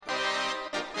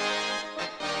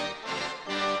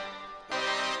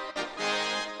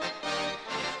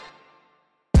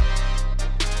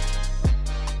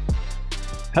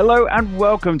Hello and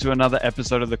welcome to another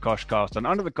episode of the Koshcast on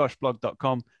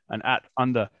underthekoshblog.com and at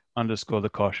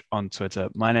 _the Kosh on Twitter.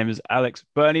 My name is Alex.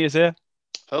 Bernie is here.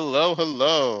 Hello,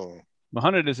 hello.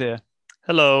 Mohammed is here.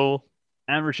 Hello.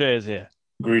 And Rashay is here.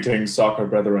 Greetings, soccer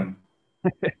brethren.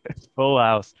 Full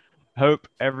house. Hope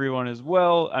everyone is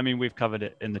well. I mean, we've covered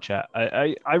it in the chat.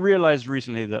 I realized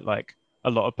recently that like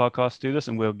a lot of podcasts do this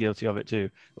and we're guilty of it too.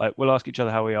 Like we'll ask each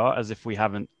other how we are as if we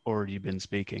haven't already been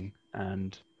speaking.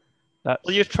 And that's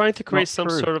Well, you're trying to create some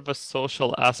true. sort of a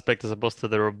social aspect as opposed to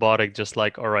the robotic, just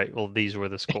like, all right, well, these were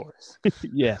the scores.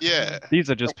 Yeah. Yeah. These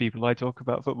are just people I talk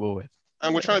about football with.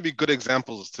 And we're trying to be good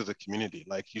examples to the community.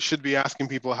 Like, you should be asking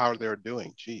people how they're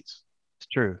doing. Jeez. It's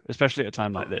true, especially at a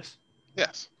time like this.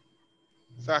 Yes.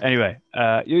 Exactly. Anyway,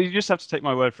 you just have to take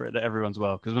my word for it that everyone's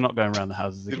well, because we're not going around the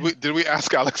houses again. Did we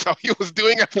ask Alex how he was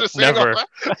doing after saying Never. all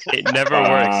that? It never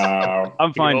works. Wow.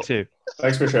 I'm fine Well- too.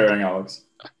 Thanks for sharing, Alex.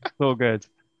 It's all good.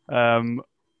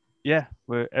 Yeah,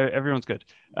 everyone's good.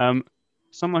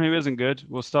 Someone who isn't good,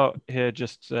 we'll start here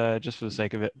just for the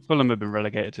sake of it. Fulham have been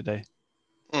relegated today.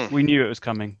 We knew it was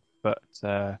coming, but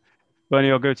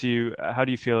Bernie, I'll go to you. How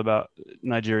do you feel about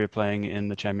Nigeria playing in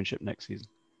the championship next season?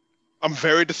 I'm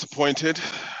very disappointed.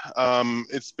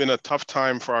 It's been a tough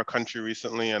time for our country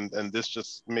recently, and this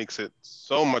just makes it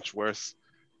so much worse.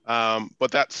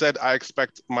 But that said, I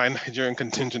expect my Nigerian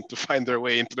contingent to find their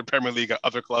way into the Premier League at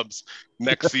other clubs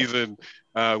next season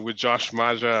with Josh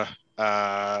Maja.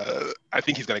 I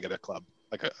think he's going to get a club,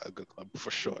 like a good club for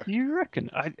sure. You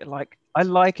reckon? I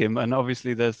like him, and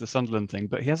obviously there's the Sunderland thing,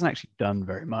 but he hasn't actually done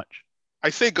very much. I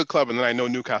say good club, and then I know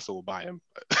Newcastle will buy him.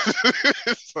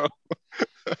 So,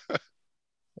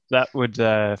 That would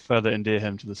further endear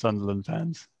him to the Sunderland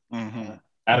fans. mhm.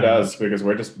 And us, because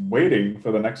we're just waiting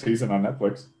for the next season on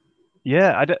Netflix.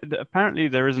 Yeah, apparently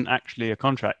there isn't actually a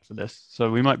contract for this, so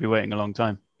we might be waiting a long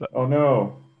time. But Oh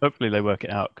no. hopefully they work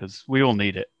it out because we all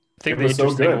need it. I think It the was so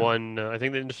interesting good. one. I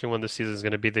think the interesting one this season is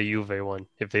going to be the Juve one.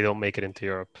 If they don't make it into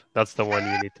Europe, that's the one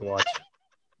you need to watch.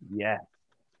 Yeah.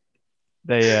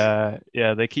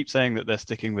 They keep saying that they're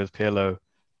sticking with Pirlo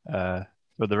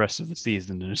for the rest of the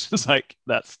season, and it's just like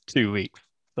that's 2 weeks.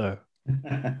 So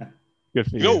good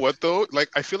for You know what though? Like,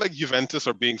 I feel like Juventus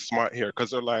are being smart here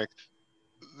because they're like,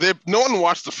 no one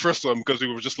watched the first one because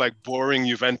we were just like boring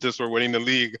Juventus were winning the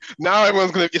league. Now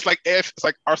everyone's gonna. It's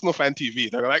like Arsenal fan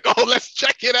TV. They're like, oh, let's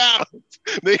check it out.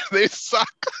 They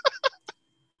suck.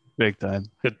 Big time.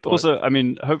 Good point. Also, I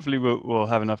mean, hopefully we'll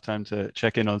have enough time to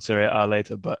check in on Serie A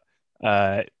later, but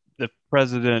the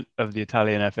president of the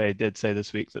Italian FA did say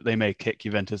this week that they may kick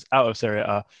Juventus out of Serie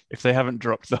A if they haven't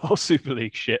dropped the whole Super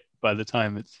League shit by the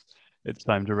time it's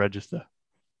time to register.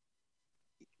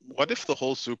 What if the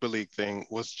whole Super League thing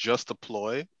was just a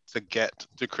ploy to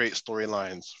create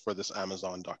storylines for this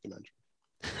Amazon documentary?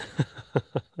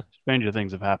 Stranger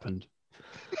things have happened.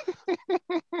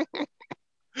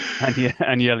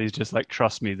 And Yeli's just like,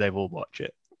 trust me, they will watch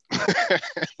it.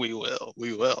 We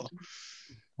will.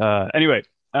 Anyway,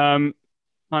 time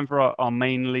for our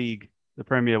main league, the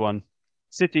Premier one.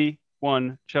 City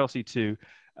 1, Chelsea 2.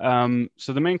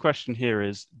 So the main question here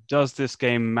is, does this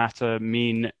game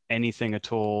mean anything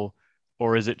at all,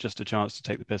 or is it just a chance to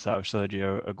take the piss out of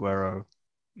Sergio Aguero,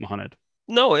 Mohamed?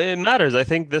 No, it matters. I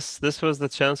think this was the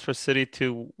chance for City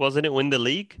to, wasn't it, win the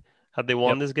league? Had they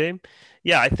won this game?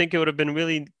 Yeah, I think it would have been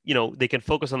really, they can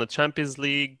focus on the Champions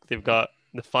League. They've got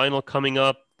the final coming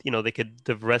up. They could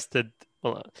have rested,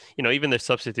 well, even their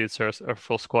substitutes are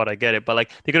full squad. I get it. But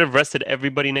like they could have rested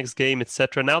everybody next game,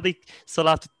 etc. Now they still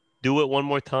have to do it one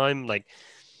more time. Like,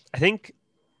 I think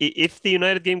if the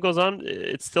United game goes on,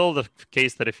 it's still the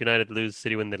case that if United lose,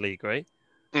 City win the league, right?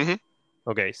 Mhm.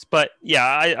 Okay, but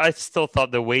yeah, I still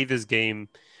thought the way this game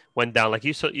went down, like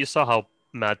you saw how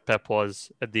mad Pep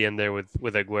was at the end there with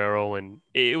Aguero, and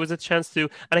it was a chance to,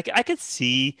 and I could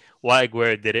see why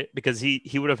Aguero did it because he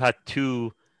would have had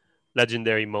two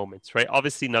legendary moments, right?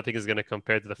 Obviously, nothing is going to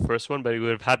compare to the first one, but he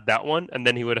would have had that one, and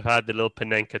then he would have had the little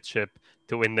Panenka chip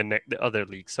to win the other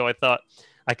league. So I thought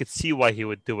I could see why he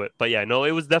would do it, but yeah, no,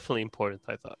 it was definitely important.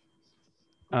 I thought.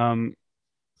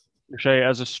 Shay,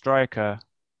 as a striker,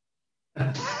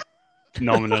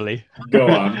 nominally. Go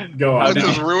on. I'll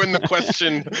just ruin the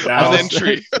question Now- on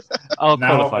entry. I'll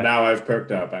Now qualify. I've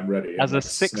perked up. I'm ready. As I'm a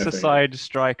sniffing. six-a-side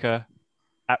striker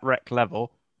at rec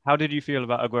level, how did you feel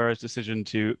about Aguero's decision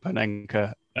to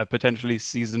Panenka a potentially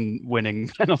season-winning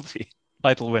penalty,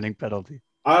 title-winning penalty?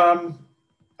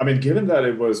 I mean, given that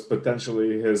it was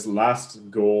potentially his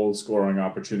last goal-scoring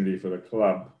opportunity for the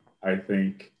club, I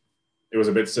think it was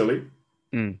a bit silly.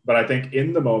 But I think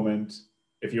in the moment,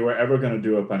 if you were ever going to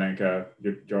do a Panenka,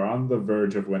 you're on the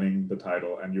verge of winning the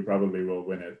title, and you probably will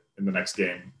win it in the next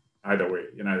game. either way,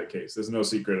 in either case. There's no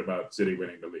secret about City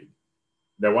winning the league.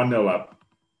 They're 1-0 up,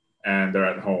 and they're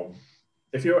at home.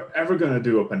 If you're ever going to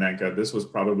do a Panenka, this was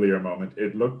probably your moment.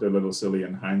 It looked a little silly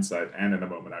in hindsight, and in the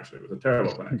moment, actually. It was a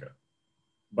terrible Panenka.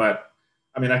 But,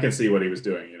 I mean, I can see what he was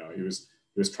doing. You know, he was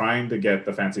trying to get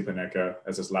the fancy Panenka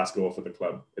as his last goal for the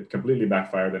club. It completely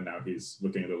backfired, and now he's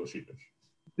looking a little sheepish.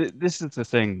 This is the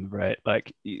thing, right?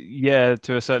 Like, yeah,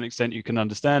 to a certain extent, you can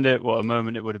understand it, what a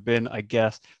moment it would have been, I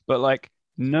guess. But, like,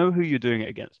 know who you're doing it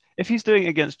against. If he's doing it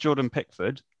against Jordan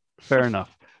Pickford, fair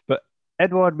enough. But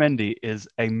Edouard Mendy is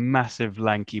a massive,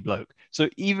 lanky bloke. So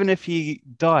even if he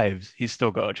dives, he's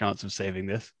still got a chance of saving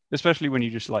this, especially when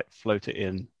you just, like, float it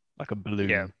in like a balloon.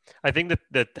 Yeah, I think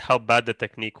that how bad the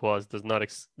technique was does not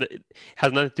it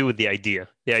has nothing to do with the idea.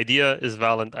 The idea is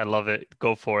valid. I love it.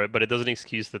 Go for it. But it doesn't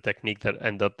excuse the technique that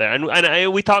end up there.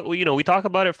 And we talk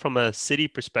about it from a City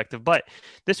perspective. But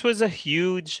this was a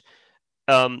huge,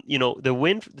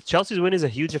 the Chelsea's win is a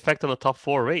huge effect on the top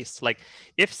 4 race. Like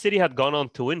if City had gone on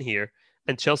to win here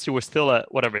and Chelsea were still at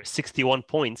 61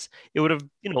 points, it would have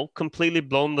completely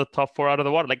blown the top 4 out of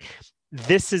the water. Like.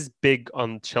 This is big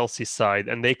on Chelsea's side,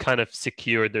 and they kind of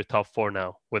secured their top 4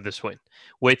 now with this win,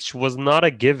 which was not a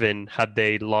given had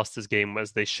they lost this game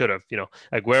as they should have.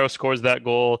 Aguero scores that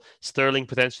goal. Sterling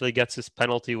potentially gets his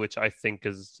penalty, which I think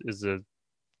is a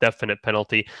definite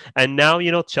penalty. And now,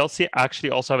 Chelsea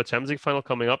actually also have a Champions League final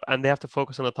coming up, and they have to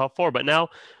focus on the top 4. But now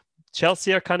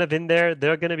Chelsea are kind of in there.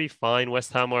 They're going to be fine.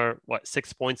 West Ham are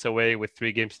 6 points away with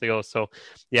 3 games to go. So,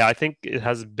 yeah, I think it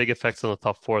has big effects on the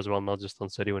top 4 as well, not just on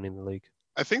City winning the league.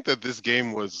 I think that this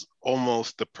game was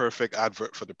almost the perfect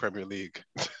advert for the Premier League,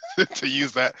 to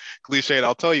use that cliche. And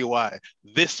I'll tell you why.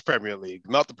 This Premier League,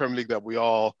 not the Premier League that we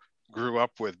all grew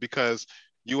up with, because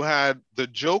you had the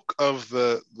joke of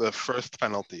the first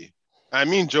penalty. I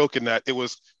mean, joke in that it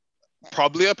was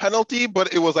probably a penalty,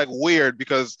 but it was like weird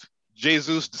because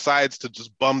Jesus decides to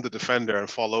just bum the defender and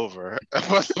fall over.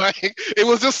 But like, it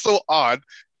was just so odd.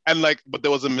 And like, but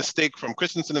there was a mistake from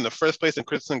Christensen in the first place, and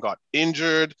Christensen got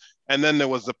injured. And then there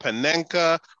was the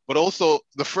Panenka, but also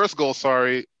the first goal,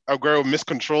 Aguero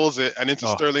miscontrols it and into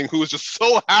Sterling, who is just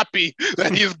so happy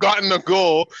that he's gotten a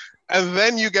goal. And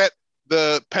then you get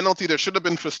the penalty that should have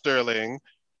been for Sterling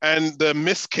and the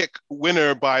miss kick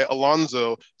winner by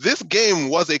Alonso. This game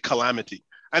was a calamity.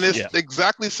 And it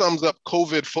exactly sums up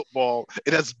COVID football.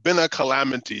 It has been a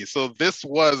calamity. So this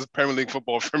was Premier League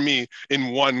football for me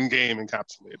in one game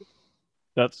encapsulated.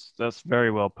 That's very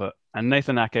well put. And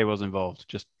Nathan Ake was involved.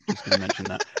 Just going to mention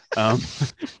that.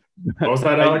 What was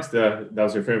that, Alex? That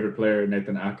was your favorite player,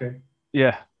 Nathan Ake?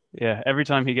 Yeah. Every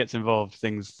time he gets involved,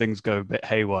 things go a bit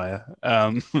haywire.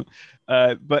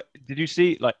 But did you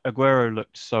see, like, Aguero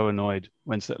looked so annoyed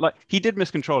when, like, he did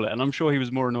miscontrol it, and I'm sure he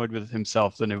was more annoyed with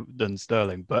himself than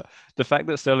Sterling. But the fact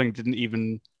that Sterling didn't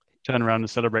even turn around and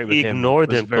celebrate with him,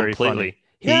 ignored him very completely. Funny.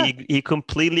 He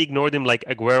completely ignored him. Like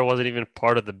Aguero wasn't even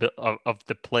part of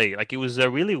the play. Like it was a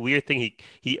really weird thing.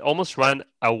 He almost ran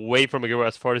away from Aguero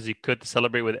as far as he could to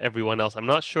celebrate with everyone else. I'm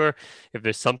not sure if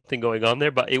there's something going on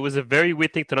there, but it was a very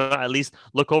weird thing to not at least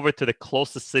look over to the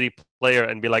closest City player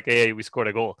and be like, "Hey, we scored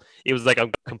a goal." It was like,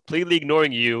 I'm completely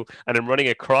ignoring you, and I'm running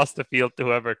across the field to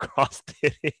whoever crossed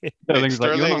it. Sterling's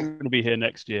like, "You're not going to be here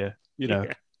next year,"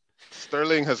 Yeah.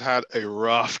 Sterling has had a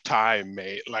rough time,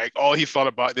 mate. Like all he thought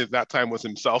about at that time was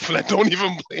himself, and I don't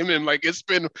even blame him. Like it's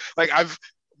been like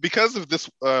because of this.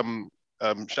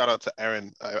 Shout out to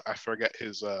Aaron. I forget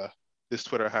his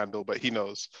Twitter handle, but he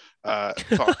knows.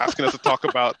 Asking us to talk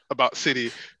about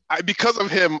City. Because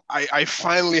of him, I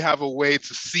finally have a way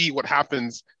to see what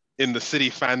happens in the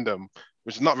City fandom,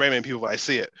 which is not very many people, but I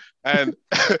see it. And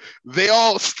they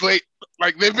all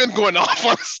like they've been going off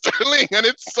on Sterling, and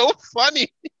it's so funny.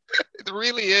 It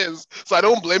really is. So I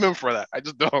don't blame him for that. I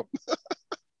just don't.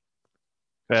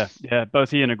 Yeah.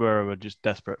 Both he and Aguero were just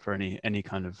desperate for any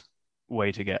kind of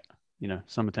way to get,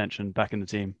 some attention back in the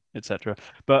team, etc.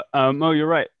 But Mo, you're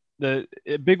right. The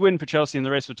big win for Chelsea in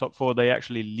the race for top 4. They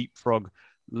actually leapfrog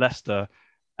Leicester.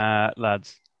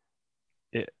 Lads,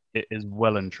 it is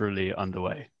well and truly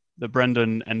underway. The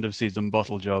Brendan end of season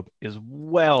bottle job is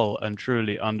well and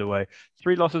truly underway.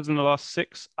 3 losses in the last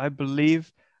 6, I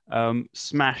believe.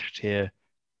 Smashed here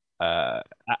at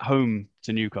home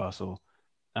to Newcastle.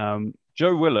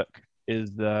 Joe Willock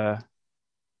is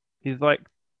he's like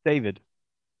David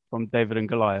from David and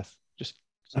Goliath, just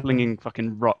slinging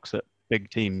fucking rocks at big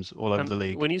teams all over the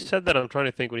league. When you said that, I'm trying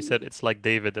to think when you said it's like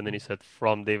David and then you said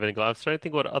from David and Goliath. I was trying to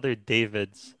think what other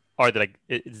Davids are there. Like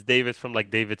it's David from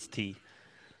like David's tea.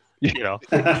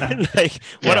 Like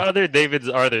what other Davids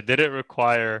are there? Did it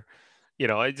require,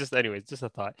 anyways, just a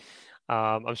thought.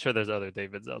 I'm sure there's other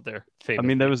Davids out there. I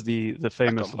mean, there was the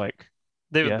famous Beckham.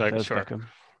 David Beckham, there's sure. Beckham.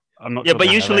 I'm not Yeah, sure but they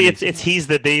have usually any it's he's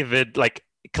the David. Like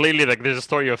clearly, like there's a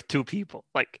story of two people.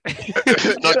 Like Like, not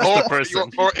just the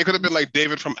person. or it could have been like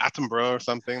David from Attenborough or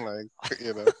something, like,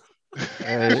 you know.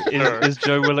 Is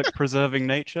Joe Willock preserving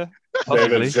nature? David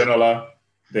Possibly. Ginola,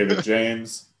 David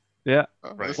James. Yeah,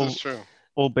 This is true.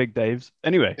 all big Daves.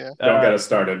 Anyway, Yeah. Don't get us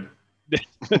started.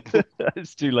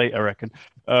 it's too late, I reckon.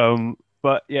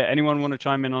 But yeah, anyone want to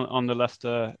chime in on the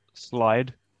Leicester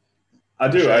slide? I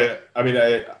do. Sure. I mean,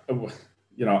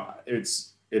 you know,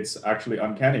 it's actually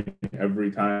uncanny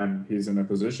every time he's in a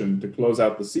position to close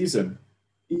out the season,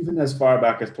 even as far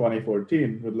back as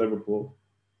 2014 with Liverpool.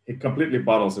 He completely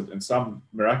bottles it in some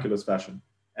miraculous fashion.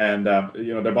 And,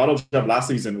 you know, their bottle job last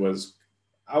season was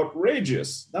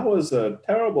outrageous. That was a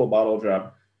terrible bottle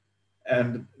job.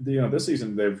 And, you know, this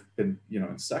season they've been, you know,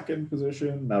 in second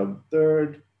position, now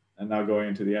third, and now going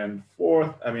into the end,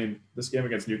 fourth. I mean, this game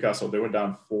against Newcastle, they were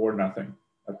down 4-0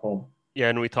 at home. Yeah,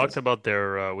 and we talked about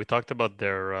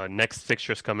their next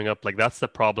fixtures coming up. Like that's the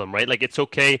problem, right? Like it's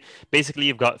okay. Basically,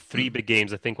 you've got three big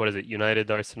games. I think what is it? United,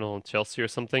 Arsenal, and Chelsea or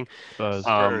something. Spurs.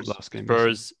 Last game.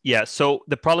 Spurs. Yeah. So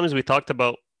the problem is we talked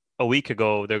about a week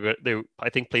ago. They I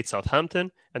think played Southampton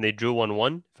and they drew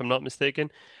 1-1, if I'm not mistaken.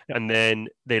 And then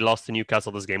they lost to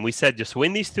Newcastle this game. We said just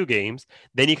win these two games,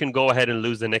 then you can go ahead and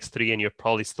lose the next three, and you'll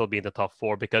probably still be in the top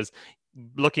four because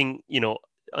looking, you know,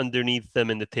 underneath them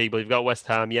in the table. You've got West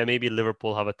Ham. Yeah, maybe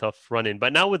Liverpool have a tough run in.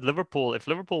 But now with Liverpool, if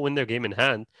Liverpool win their game in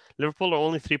hand, Liverpool are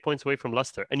only 3 points away from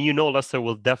Leicester. And you know Leicester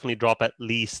will definitely drop at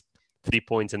least 3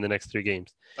 points in the next three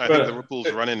games. I think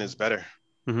Liverpool's run-in is better.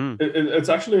 Mm-hmm. It's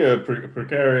actually a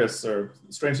precarious or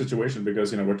strange situation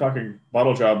because, you know, we're talking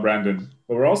bottle job Brandon,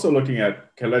 but we're also looking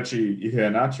at Kelechi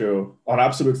Iheanacho on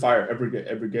absolute fire.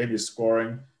 Every game he's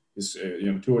scoring. He's, you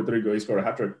know, 2 or 3 goals. He scored a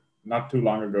hat-trick not too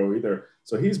long ago either.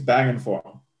 So he's banging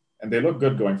form, and they look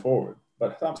good going forward.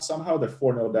 But somehow they're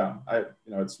 4-0 down.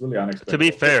 You know, it's really unexpected. To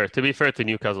be fair to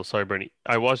Newcastle, sorry, Bernie,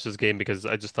 I watched this game because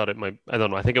I just thought it might. I don't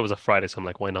know. I think it was a Friday, so I'm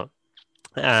like, why not?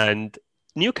 And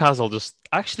Newcastle just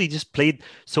played.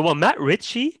 So on Matt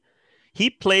Ritchie,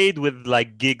 he played with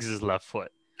like Giggs' left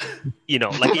foot. You know,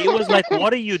 like it was like,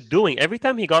 what are you doing? Every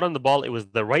time he got on the ball, it was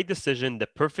the right decision, the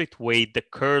perfect weight, the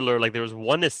curler. Like there was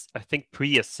one, I think,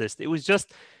 pre-assist. It was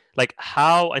just like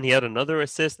how, and he had another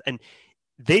assist, and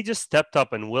they just stepped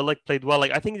up, and Willock played well.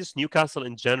 Like I think just Newcastle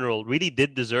in general really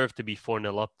did deserve to be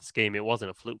 4-0 up this game. It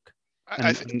wasn't a fluke.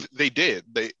 I think they did.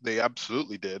 They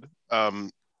absolutely did.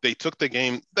 They took the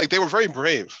game, like they were very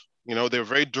brave. You know, they were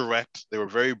very direct. They were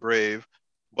very brave,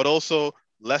 but also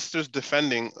Leicester's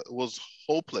defending was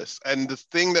hopeless. And the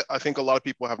thing that I think a lot of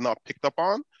people have not picked up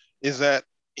on is that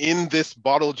in this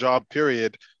bottle job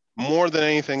period, more than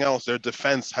anything else, their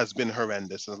defense has been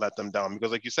horrendous and let them down.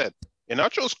 Because, like you said,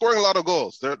 Iheanacho's scoring a lot of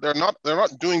goals. They're not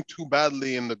doing too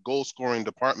badly in the goal scoring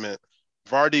department.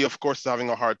 Vardy, of course, is having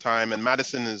a hard time, and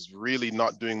Maddison is really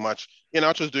not doing much.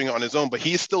 Iheanacho's doing it on his own, but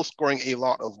he's still scoring a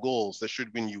lot of goals that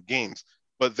should win you games.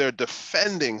 But their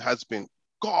defending has been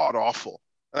god awful.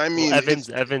 I mean, well,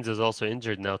 Evans is also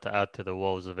injured now to add to the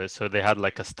woes of it. So they had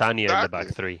like Castagna in the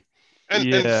back three. And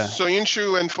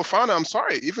Soyuncu and Fofana, I'm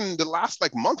sorry, even the last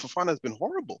like month, Fofana has been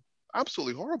horrible,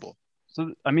 absolutely horrible.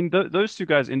 So I mean, those two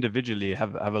guys individually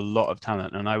have a lot of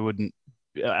talent, and I wouldn't,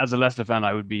 as a Leicester fan,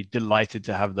 I would be delighted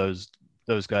to have those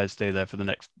guys stay there for the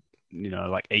next, you know,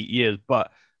 like 8 years.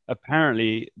 But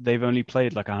apparently they've only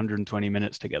played like 120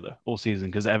 minutes together all season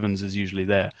because Evans is usually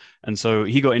there, and so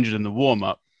he got injured in the warm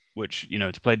up, which, you know,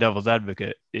 to play devil's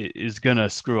advocate is gonna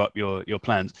screw up your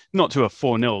plans. Not to a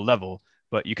 4-0 level,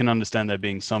 but you can understand there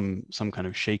being some kind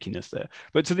of shakiness there.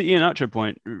 But to the Iheanacho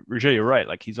point, Roger, you're right.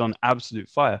 Like he's on absolute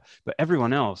fire, but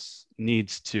everyone else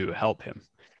needs to help him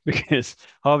because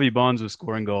Harvey Barnes was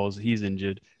scoring goals. He's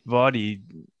injured. Vardy,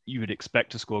 you would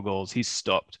expect to score goals. He's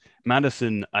stopped.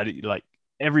 Maddison, like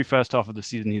every first half of the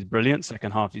season, he's brilliant.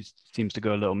 Second half, he seems to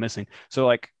go a little missing. So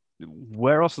like,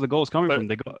 where else are the goals coming from?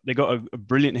 They got a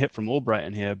brilliant hit from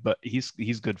Albrighton here, but he's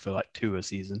good for like 2 a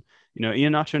season. You know,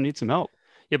 Iheanacho needs some help.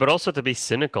 Yeah, but also to be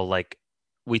cynical, like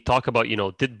we talk about, you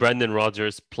know, did Brendan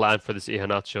Rodgers plan for this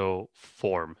Iheanacho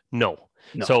form? No.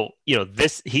 So, you know,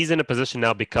 he's in a position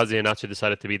now because Iheanacho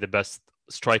decided to be the best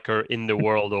striker in the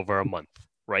world over a month,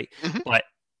 right? Mm-hmm. But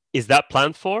is that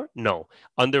planned for? No.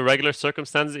 Under regular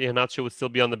circumstances, Iheanacho would still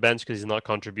be on the bench because he's not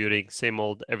contributing. Same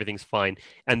old, everything's fine.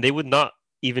 And they would not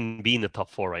even be in the top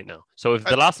 4 right now. So if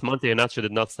the last month Iheanacho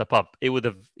did not step up, it would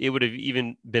have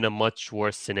even been a much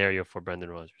worse scenario for Brendan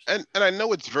Rodgers. And I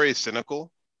know it's very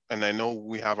cynical, and I know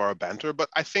we have our banter, but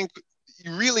I think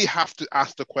you really have to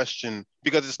ask the question,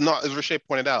 because it's not, as Riche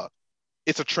pointed out,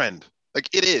 it's a trend. Like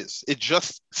it is. It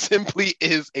just simply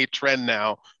is a trend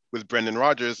now with Brendan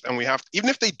Rodgers, and we have even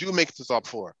if they do make it to top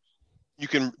four,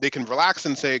 they can relax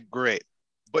and say great,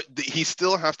 but he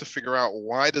still has to figure out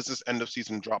why does this end of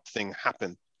season drop thing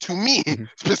happen to me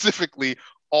specifically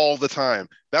all the time.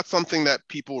 That's something that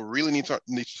people really need to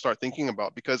start thinking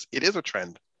about, because it is a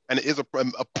trend and it is a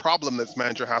problem that this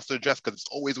manager has to address, because it's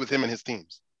always with him and his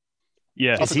teams.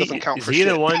 Yeah, is he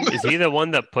the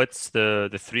one that puts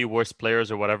the three worst players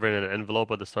or whatever in an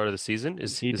envelope at the start of the season?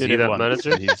 Is he that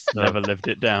manager? He's never lived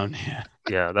it down.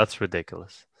 Yeah, that's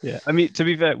ridiculous. Yeah, I mean, to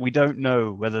be fair, we don't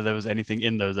know whether there was anything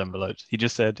in those envelopes. He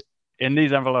just said, "In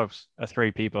these envelopes are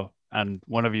 3 people, and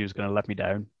one of you is going to let me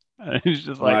down." And it's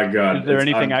just like, my God, is there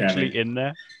anything actually in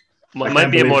there?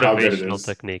 Might be a motivational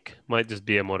technique. Might just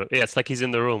be a Yeah, it's like he's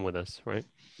in the room with us, right?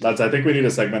 I think we need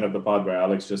a segment of the pod where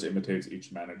Alex just imitates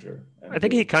each manager. I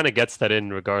think he kind of gets that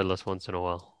in regardless once in a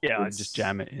while. Yeah, I just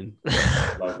jam it in.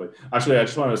 Lovely. Actually, I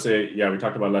just wanted to say, we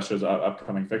talked about Leicester's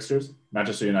upcoming fixtures.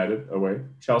 Manchester United away,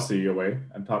 Chelsea away,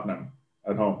 and Tottenham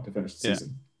at home to finish the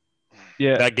season.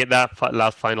 Yeah. That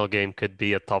last final game could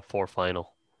be a top 4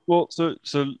 final. Well, so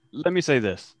let me say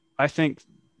this. I think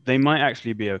they might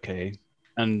actually be okay,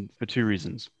 and for 2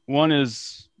 reasons. One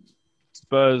is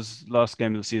Spurs' last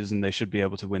game of the season, they should be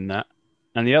able to win that.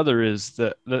 And the other is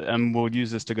that, and we'll use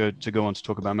this to go on to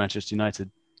talk about Manchester United.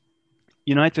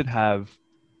 United have,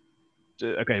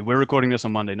 we're recording this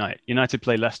on Monday night. United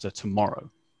play Leicester tomorrow,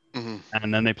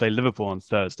 and then they play Liverpool on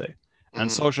Thursday. And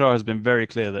Solskjaer has been very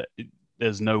clear that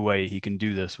there's no way he can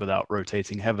do this without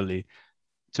rotating heavily.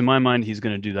 To my mind, he's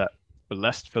going to do that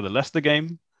for the Leicester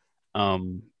game. A,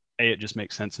 it just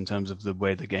makes sense in terms of the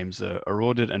way the games are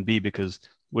ordered, and B, because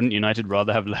wouldn't United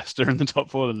rather have Leicester in the top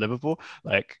 4 than Liverpool?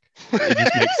 Like, it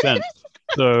just makes sense.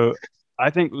 So I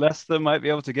think Leicester might be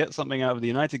able to get something out of the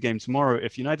United game tomorrow.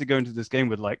 If United go into this game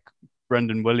with like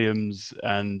Brendan Williams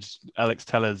and Alex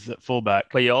Telles at fullback.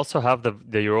 But you also have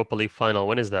the Europa League final.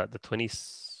 When is that? The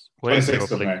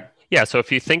 26th of May. Yeah, so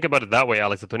if you think about it that way,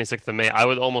 Alex, the 26th of May, I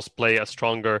would almost play a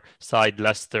stronger side,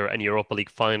 Leicester and Europa League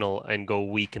final, and go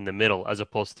weak in the middle, as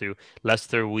opposed to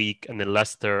Leicester weak and then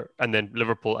Leicester and then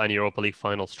Liverpool and Europa League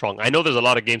final strong. I know there's a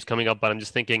lot of games coming up, but I'm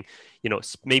just thinking,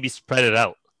 maybe spread it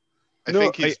out. I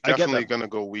think he's definitely going to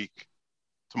go weak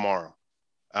tomorrow,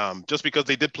 just because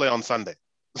they did play on Sunday.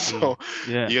 So,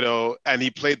 and he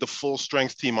played the full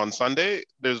strength team on Sunday.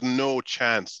 There's no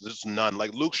chance. There's none.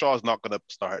 Like, Luke Shaw is not going to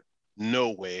start.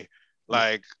 No way.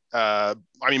 Like,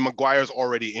 Maguire's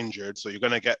already injured, so you're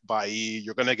going to get Bailly,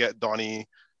 you're going to get Donny.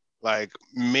 Like,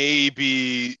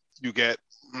 maybe you get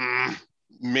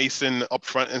Mason up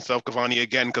front instead of Cavani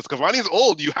again, because Cavani's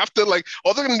old. You have to,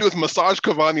 all they're going to do is massage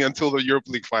Cavani until the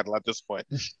Europa League final at this point.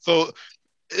 So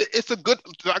it's a good,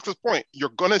 to Axel's point, you're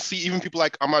going to see even people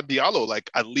like Amad Diallo,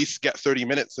 at least get 30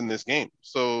 minutes in this game.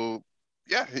 So,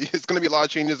 yeah, it's going to be a lot of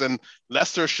changes, and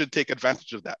Leicester should take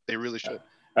advantage of that. They really should.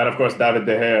 And of course, David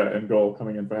De Gea in goal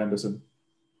coming in for Henderson.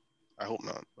 I hope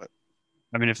not, but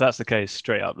if that's the case,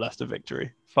 straight up Leicester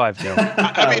victory,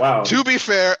 5-0. Wow. To be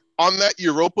fair, on that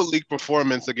Europa League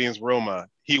performance against Roma,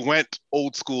 he went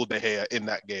old school De Gea in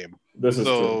that game. This is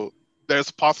true. There's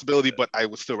a possibility, but I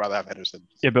would still rather have Henderson.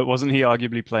 Yeah, but wasn't he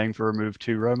arguably playing for a move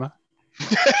to Roma?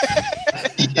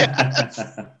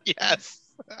 Yes.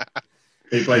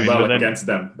 He played well against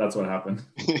them. That's what happened.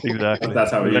 Exactly.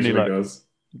 That's how it usually goes.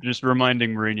 Just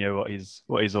reminding Mourinho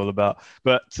what he's all about.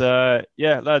 But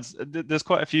lads, there's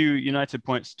quite a few United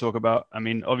points to talk about.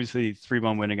 Obviously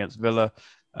 3-1 win against Villa.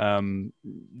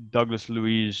 Douglas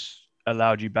Luiz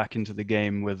allowed you back into the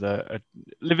game with a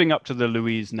living up to the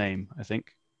Luiz name, I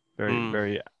think,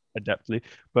 very adeptly.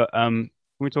 But can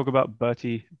we talk about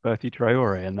Bertie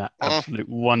Traore and that absolute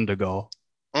wonder goal?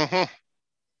 Well,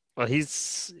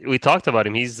 we talked about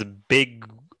him. He's a big,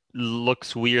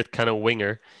 looks weird kind of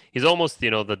winger. He's almost,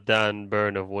 the Dan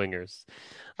Burn of wingers.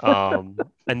 And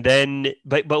then,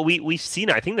 but we've seen,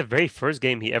 I think the very first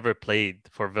game he ever played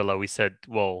for Villa, we said,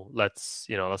 whoa, let's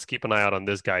keep an eye out on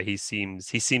this guy. He seems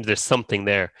there's something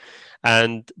there.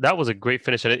 And that was a great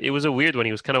finish. And it was a weird one.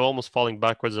 He was kind of almost falling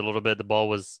backwards a little bit. The ball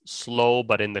was slow,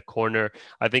 but in the corner.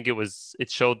 I think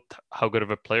it showed how good of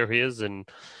a player he is. And,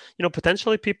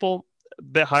 potentially people a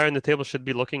bit higher in the table should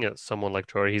be looking at someone like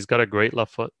Traore. He's got a great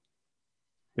left foot.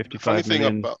 55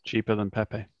 million cheaper than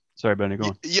Pepe. Sorry, Bernie, go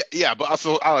on. Yeah, but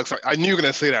also, Alex, I knew you were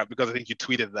going to say that because I think you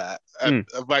tweeted that.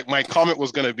 My comment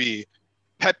was going to be,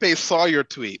 Pepe saw your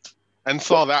tweet and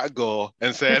saw that goal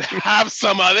and said, have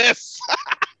some of this.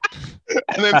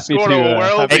 And then scored a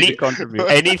world.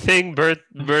 Anything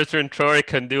Bertrand Traore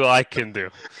can do, I can do.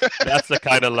 That's the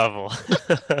kind of level.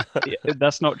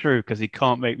 That's not true, because he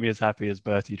can't make me as happy as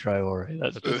Bertie Traore.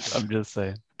 I'm just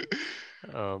saying.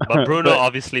 But Bruno But-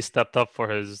 obviously stepped up for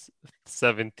his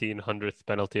 1700th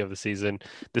penalty of the season,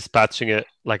 dispatching it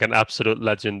like an absolute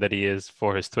legend that he is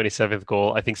for his 27th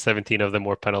goal. I think 17 of them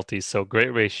were penalties, so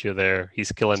great ratio there.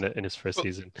 He's killing it in his first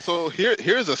season. So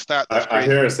here's a stat that's I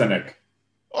crazy. hear a cynic.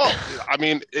 Oh, I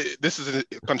mean, this is a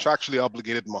contractually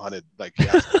obligated Mohamed. Like,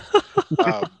 yes.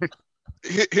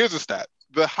 Here's a stat.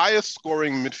 The highest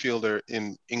scoring midfielder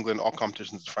in England, all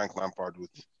competitions, is Frank Lampard with,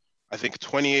 I think,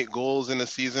 28 goals in a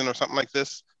season or something like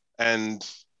this. And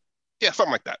yeah,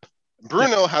 something like that.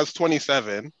 Bruno has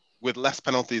 27 with less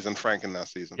penalties than Frank in that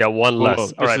season. Yeah, one Whoa, less.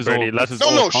 this All right, is Bernie, all- let's... this is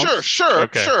all No, comps? sure,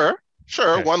 Okay.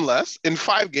 Okay. one less. In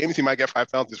 5 games, he might get 5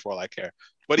 penalties for all I care.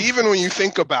 But even when you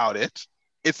think about it,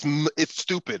 it's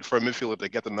stupid for a midfielder to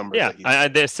get the numbers Yeah, that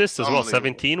he's the assists as well. Unbelievable.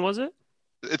 17, was it?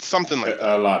 It's something like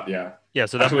that. A lot, yeah. Yeah,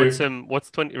 so that Actually- puts him...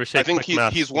 What's 20? Rashay, I think quick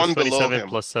math. he's What's one below 27 him.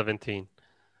 plus 17?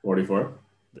 44.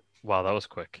 Wow, that was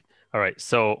quick. All right,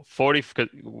 so 40, for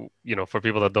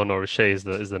people that don't know, Rashay is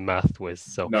the math whiz.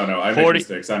 So No, I 40 make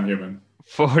mistakes. I'm human.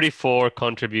 44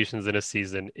 contributions in a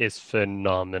season is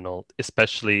phenomenal,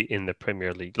 especially in the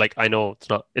Premier League. Like, I know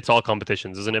it's all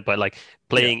competitions, isn't it? But like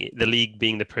playing the league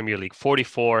being the Premier League,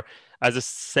 44 as a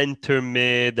center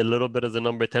mid, a little bit as a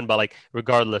number 10, but like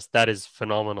regardless, that is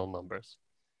phenomenal numbers.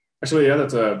 Actually, yeah,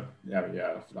 that's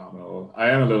phenomenal. I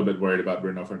am a little bit worried about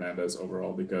Bruno Fernandes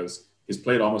overall because he's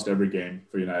played almost every game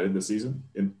for United this season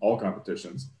in all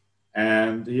competitions.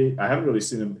 And I haven't really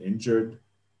seen him injured.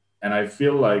 And I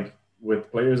feel like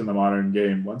with players in the modern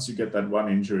game, once you get that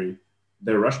one injury,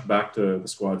 they're rushed back to the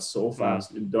squad so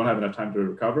fast. You don't have enough time to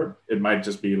recover. It might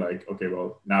just be like, okay,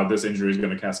 well, now this injury is going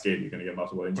to cascade. You're going to get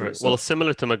multiple injuries. Right. So, Well,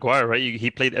 similar to Maguire, right?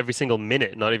 He played every single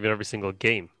minute, not even every single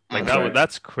game. Like That's right.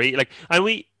 That's great. Like, and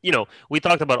we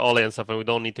talked about Ole and stuff, and we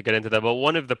don't need to get into that. But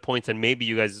one of the points, and maybe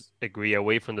you guys agree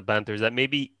away from the banter, is that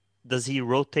maybe does he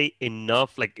rotate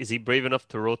enough? Like, is he brave enough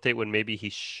to rotate when maybe he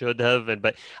should have?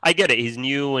 But I get it. He's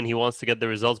new and he wants to get the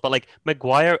results. But like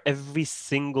Maguire, every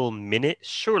single minute,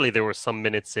 surely there were some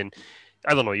minutes in,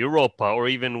 I don't know, Europa or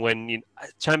even when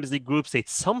Champions League group stage,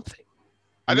 something.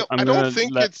 I don't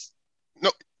think it's.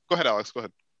 No, go ahead, Alex. Go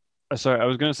ahead. Sorry, I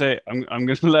was going to say I'm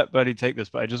going to let Bertie take this,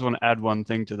 but I just want to add one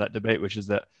thing to that debate, which is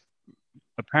that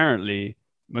apparently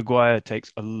Maguire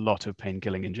takes a lot of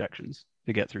pain-killing injections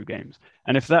to get through games.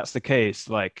 And if that's the case,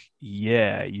 like,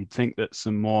 yeah, you'd think that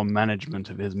some more management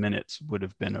of his minutes would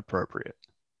have been appropriate.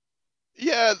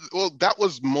 Yeah, well, that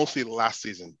was mostly last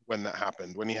season when that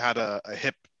happened, when he had a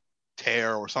hip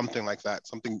tear or something like that,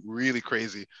 something really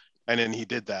crazy, and then he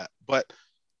did that. But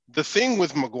the thing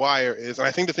with Maguire is, and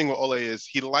I think the thing with Ole is,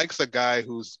 he likes a guy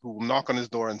who will knock on his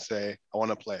door and say, I want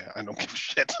to play. I don't give a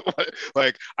shit.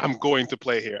 Like, I'm going to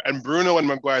play here. And Bruno and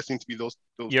Maguire seem to be those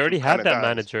You already two had kind that of guys.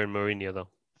 manager in Mourinho, though.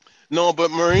 No,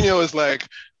 but Mourinho is like,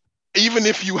 even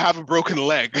if you have a broken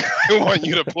leg, I want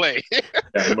you to play. yeah,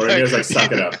 Mourinho's like,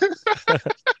 suck it up.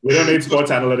 We don't need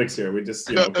sports analytics here. We just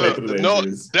play through the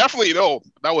injuries. Definitely no.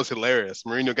 That was hilarious.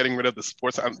 Mourinho getting rid of the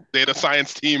sports data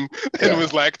science team and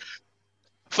was like,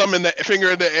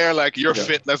 finger in the air, like, you're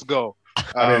fit, let's go.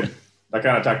 I mean, that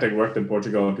kind of tactic worked in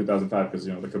Portugal in 2005 because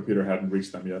the computer hadn't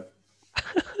reached them yet.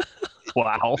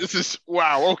 Wow.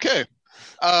 Okay.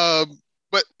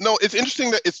 But no, it's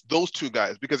interesting that it's those two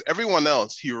guys because everyone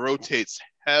else he rotates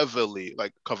heavily,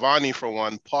 like Cavani for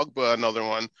one, Pogba another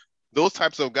one. Those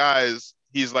types of guys,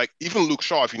 he's like, even Luke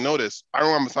Shaw, if you notice, Aaron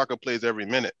Wan-Bissaka plays every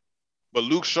minute. But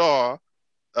Luke Shaw,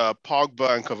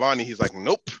 Pogba, and Cavani, he's like,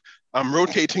 nope. I'm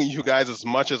rotating you guys as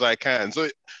much as I can. So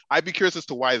I'd be curious as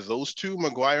to why those two,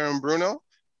 Maguire and Bruno.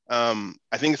 I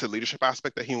think it's a leadership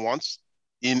aspect that he wants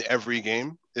in every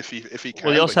game if he can.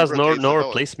 Well, he also has no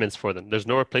replacements for them. There's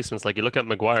no replacements. Like you look at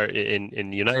Maguire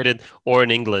in United or in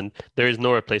England, there is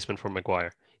no replacement for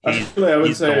Maguire. Actually,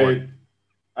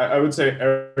 I would say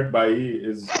Eric Bailly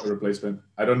is a replacement.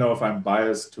 I don't know if I'm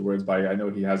biased towards Bailly. I know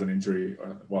he has an injury,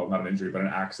 well, not an injury, but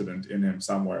an accident in him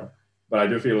somewhere. But I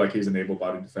do feel like he's an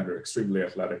able-bodied defender, extremely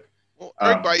athletic. Well,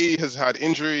 Eric Bailly has had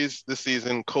injuries this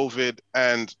season, COVID,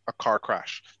 and a car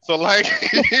crash. So, like,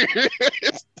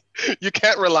 you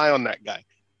can't rely on that guy.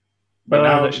 But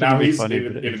now he's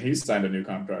he's signed a new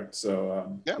contract.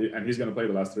 So, and he's going to play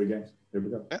the last 3 games. Here we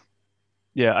go.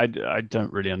 Yeah, I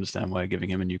don't really understand why you're giving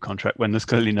him a new contract when there's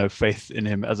clearly no faith in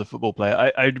him as a football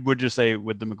player. I would just say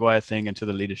with the Maguire thing and to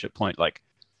the leadership point, like,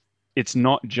 it's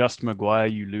not just Maguire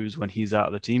you lose when he's out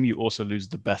of the team. You also lose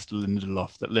the best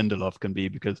Lindelof that Lindelof can be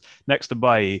because next to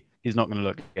Bailly, he's not going to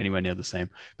look anywhere near the same.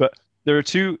 But there are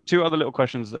two other little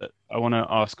questions that I want to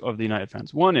ask of the United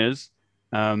fans. One is,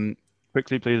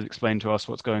 quickly, please explain to us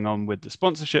what's going on with the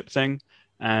sponsorship thing.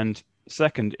 And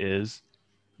second is,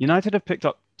 United have picked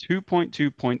up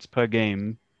 2.2 points per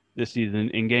game this season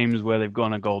in games where they've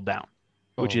gone a goal down,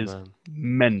 which is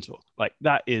mental. Like,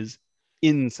 that is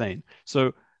insane.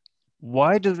 So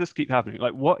why does this keep happening?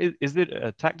 Like, what is it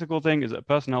a tactical thing? Is it a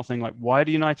personnel thing? Like, why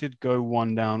do United go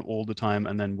one down all the time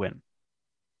and then win?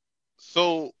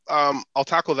 So I'll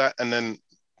tackle that, and then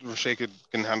Rashay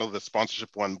can handle the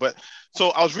sponsorship one. But so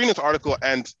I was reading this article,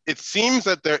 and it seems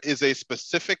that there is a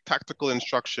specific tactical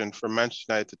instruction for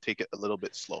Manchester United to take it a little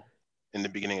bit slow in the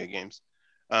beginning of games.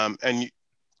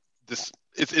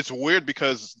 It's weird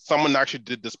because someone actually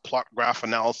did this plot graph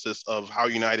analysis of how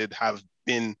United have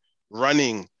been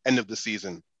running end of the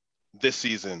season this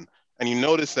season. And you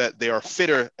notice that they are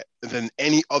fitter than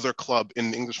any other club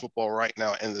in English football right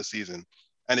now end of the season.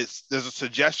 And there's a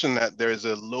suggestion that there is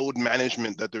a load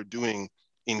management that they're doing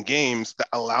in games that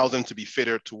allow them to be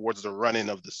fitter towards the run-in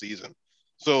of the season.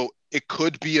 So it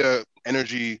could be a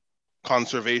energy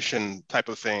conservation type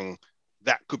of thing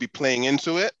that could be playing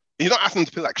into it. You don't ask them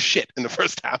to play like shit in the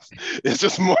first half. It's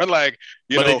just more like,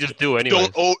 they just do anyway.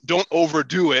 Don't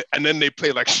overdo it, and then they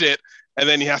play like shit, and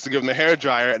then he has to give them a hair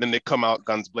dryer, and then they come out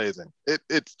guns blazing.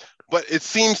 But it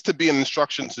seems to be an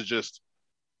instruction to just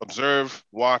observe,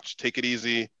 watch, take it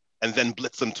easy, and then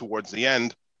blitz them towards the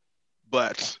end.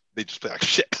 But they just play like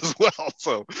shit as well.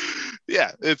 So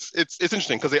yeah, it's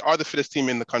interesting because they are the fittest team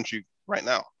in the country right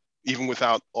now, even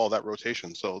without all that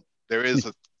rotation. So there's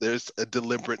a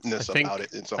deliberateness about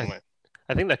it in some way.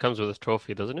 I think that comes with this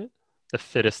trophy, doesn't it? The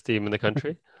fittest team in the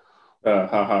country.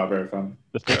 Very fun.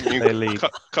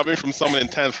 Coming from someone in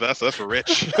 10th, that's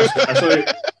rich. Actually,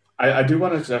 I do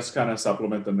want to just kind of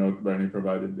supplement the note Bernie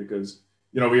provided, because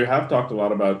we have talked a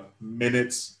lot about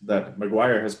minutes that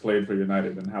Maguire has played for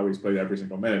United and how he's played every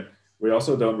single minute. We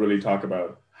also don't really talk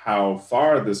about how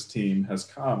far this team has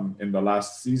come in the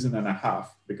last season and a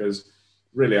half, because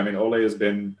really, Ole has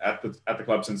been at the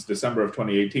club since December of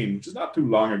 2018, which is not too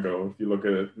long ago if you look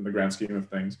at it in the grand scheme of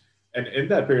things. And in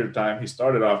that period of time, he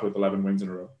started off with 11 wins in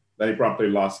a row. Then he promptly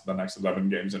lost the next 11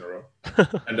 games in a row.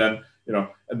 And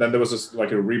then there was just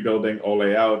like a rebuilding,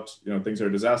 Ole out, things are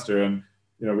a disaster. And,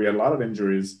 we had a lot of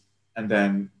injuries. And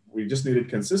then we just needed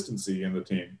consistency in the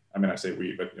team. I say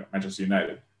we, but Manchester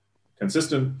United.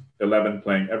 Consistent 11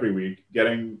 playing every week,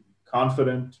 getting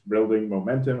confident, building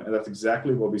momentum. And that's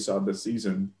exactly what we saw this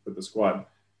season with the squad.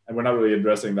 And we're not really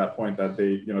addressing that point that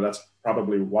that's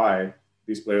probably why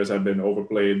these players have been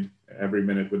overplayed every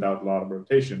minute without a lot of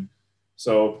rotation.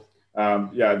 So,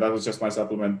 that was just my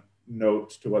supplement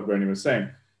note to what Bernie was saying.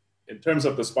 In terms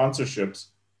of the sponsorships,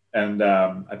 and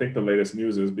I think the latest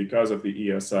news is because of the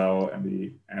ESL and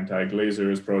the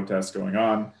anti-Glazers protests going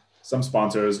on, some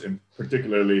sponsors, in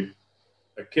particularly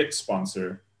a kit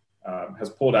sponsor, has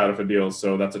pulled out of a deal.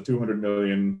 So that's a 200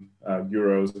 million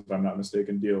euros, if I'm not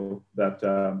mistaken, deal that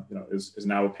is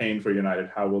now paying for United.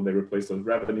 How will they replace those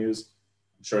revenues?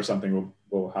 I'm sure something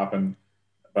will happen,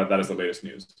 but that is the latest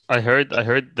news. I heard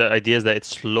the idea is that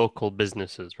it's local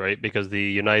businesses, right? Because the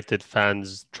United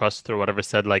Fans Trust or whatever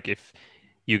said, like, if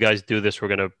you guys do this, we're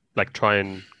gonna try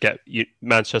and get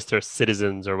Manchester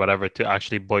citizens or whatever to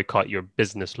actually boycott your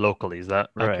business locally. Is that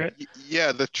accurate?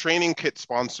 Yeah, the training kit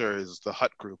sponsor is the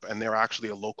Hut Group, and they're actually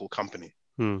a local company,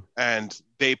 and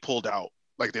they pulled out.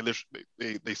 Like,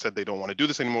 they said they don't want to do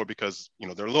this anymore because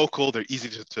they're local, they're easy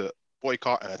to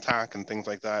boycott and attack and things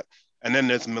like that. And then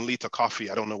there's Melita Coffee.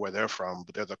 I don't know where they're from,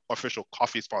 but they're the official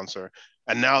coffee sponsor.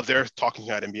 And now they're talking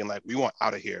at it and being like, we want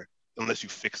out of here unless you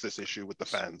fix this issue with the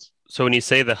fans. So when you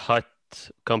say the Hut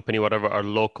company, whatever, are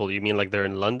local, you mean like they're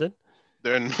in London?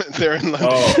 They're in London.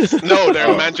 Oh. No, they're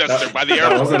in Manchester by the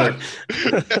airport.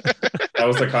 That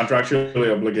was the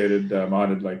contractually obligated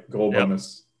Mohamed, goal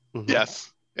bonus. Mm-hmm.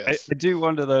 Yes. I do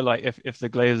wonder though, if the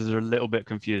Glazers are a little bit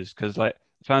confused, because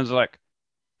fans are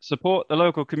support the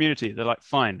local community. They're like,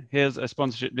 fine, here's a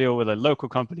sponsorship deal with a local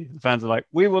company. The fans are like,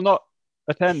 we will not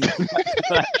attend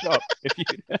that shop if you.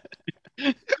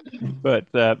 But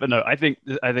no, I think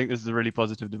this is a really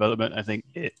positive development. I think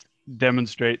it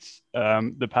demonstrates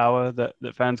the power that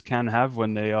fans can have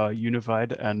when they are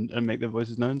unified and make their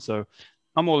voices known. So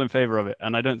I'm all in favor of it,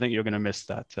 and I don't think you're going to miss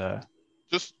that.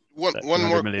 Just one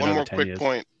more quick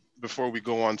point before we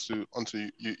go on to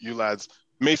you lads.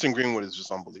 Mason Greenwood is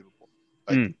just unbelievable.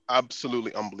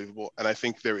 Absolutely unbelievable. And I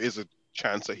think there is a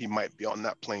chance that he might be on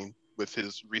that plane with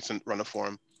his recent run of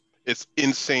form. It's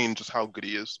insane just how good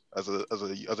he is as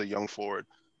a young forward.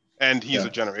 And he's a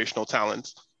generational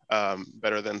talent.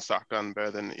 Better than Saka and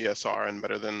better than ESR and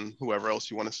better than whoever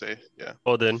else you want to say. Yeah.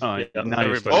 Odin. Hold on.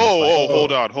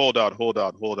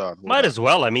 Might as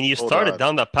well. I mean, you started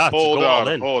down that path. Hold on.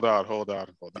 I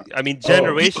mean,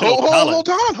 generational talent.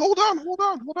 Hold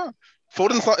on.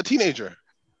 Foden's not a teenager.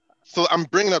 So I'm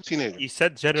bringing up teenagers. You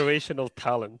said generational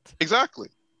talent. Exactly.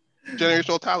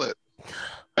 Generational talent.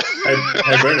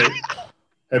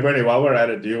 Hey, Bernie, while we're at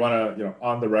it, do you want to,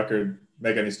 on the record,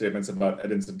 make any statements about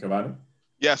Edinson Cavani?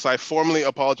 Yes, I formally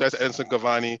apologize to Edinson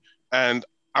Cavani, and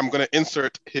I'm going to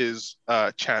insert his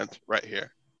chant right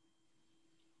here.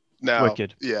 Now,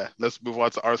 Wicked. Yeah, let's move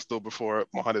on to Arsenal before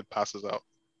Mohamed passes out.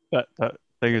 That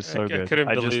thing is so good. I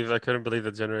couldn't believe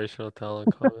the generational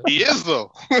talent comment. He is,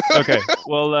 though. Okay,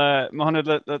 well,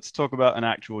 Mohamed, let's talk about an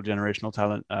actual generational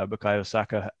talent, Bukayo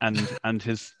Saka, and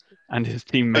his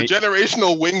teammate. A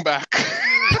generational wingback.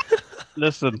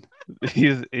 Listen,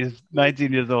 he's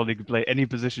 19 years old. He can play any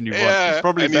position you want. Yeah, He's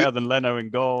probably better than Leno in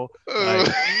goal.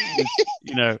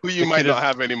 Who you might not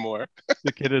have anymore.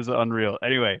 The kid is unreal.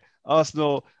 Anyway,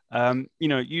 Arsenal.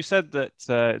 You said that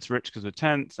it's rich because we're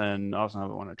 10th and Arsenal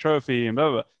haven't won a trophy and blah,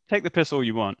 blah, blah. Take the piss all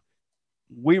you want.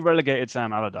 We relegated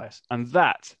Sam Allardyce, and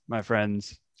that, my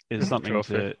friends, is something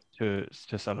to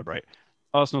celebrate.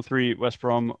 Arsenal 3, West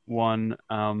Brom 1.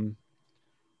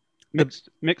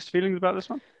 Mixed feelings about this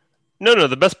one? No.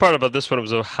 The best part about this one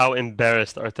was how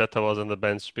embarrassed Arteta was on the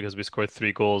bench because we scored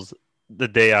 3 goals the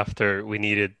day after we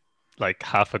needed like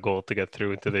half a goal to get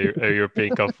through into the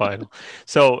European Cup final.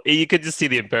 So you could just see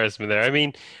the embarrassment there. I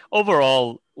mean,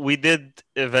 overall, we did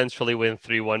eventually win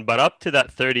 3-1, but up to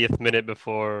that 30th minute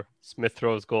before Smith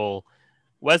Rowe's goal,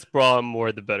 West Brom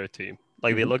were the better team.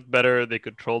 Like they looked better, they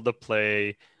controlled the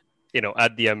play.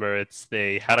 At the Emirates,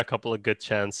 they had a couple of good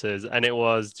chances, and it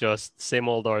was just same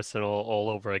old Arsenal all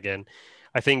over again.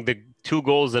 I think the 2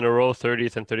 goals in a row,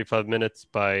 30th and 35 minutes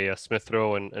by Smith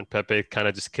Rowe and Pepe kind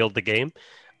of just killed the game.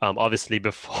 Obviously,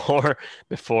 before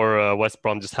West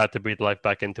Brom just had to breathe life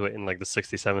back into it in like the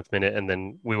 67th minute, and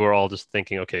then we were all just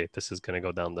thinking, okay, this is going to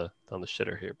go down the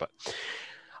shitter here. But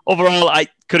overall, I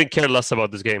couldn't care less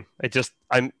about this game.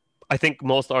 I think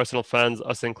most Arsenal fans,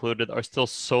 us included, are still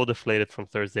so deflated from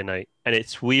Thursday night. And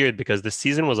it's weird because the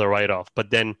season was a write-off, but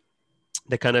then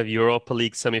the kind of Europa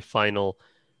League semi-final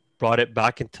brought it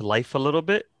back into life a little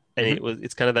bit. And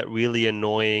it's kind of that really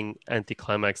annoying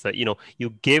anticlimax that, you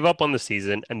gave up on the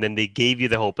season and then they gave you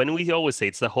the hope. And we always say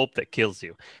it's the hope that kills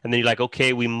you. And then you're like,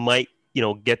 okay, we might,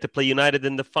 get to play United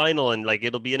in the final and like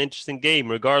it'll be an interesting game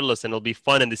regardless and it'll be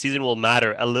fun and the season will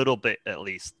matter a little bit at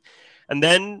least. And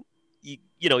then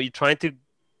you're trying to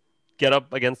get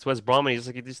up against West Brom and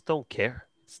you just don't care.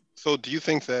 So do you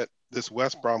think that this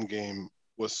West Brom game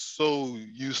was so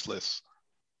useless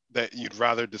that you'd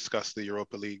rather discuss the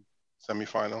Europa League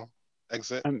semi-final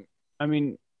exit? I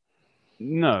mean,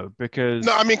 no, because...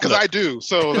 No, I mean, because I do.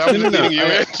 So that was leading you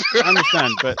in. I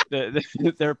understand, but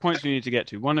there are points we need to get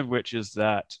to. One of which is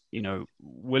that,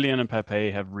 Willian and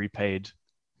Pepe have repaid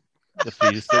the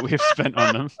fees that we've spent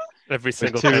on them. Every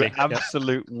single 2 penny.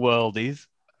 absolute worldies.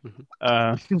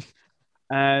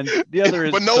 And the other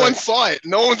is... But no one saw it.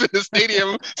 No one's in the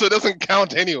stadium, so it doesn't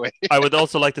count anyway. I would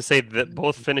also like to say that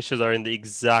both finishes are in the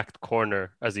exact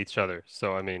corner as each other.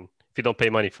 So, I mean, if you don't pay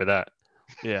money for that.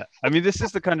 Yeah. I mean, this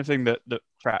is the kind of thing that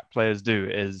crap players do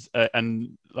is...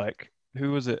 and, like,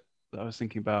 who was it that I was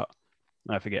thinking about?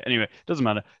 I forget. Anyway, doesn't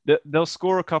matter. They'll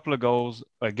score a couple of goals,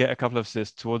 get a couple of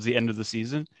assists towards the end of the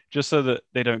season, just so that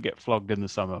they don't get flogged in the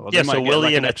summer. Or so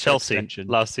Willian at Chelsea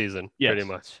last season, pretty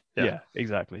much. Yeah,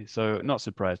 exactly. So not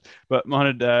surprised. But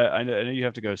Mohamed, I know you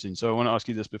have to go soon, so I want to ask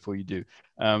you this before you do.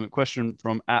 Question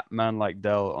from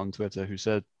 @manlikedell on Twitter, who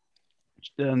said,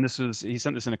 and he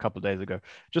sent this in a couple of days ago.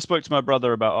 Just spoke to my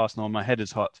brother about Arsenal. My head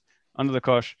is hot. Under the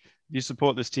cosh, do you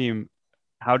support this team?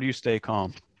 How do you stay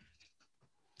calm?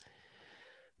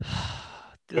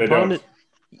 They don't. Just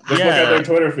look at their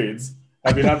Twitter feeds.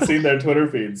 Have you not seen their Twitter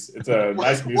feeds? It's a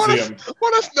nice museum.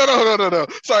 No.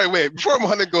 Sorry, wait. Before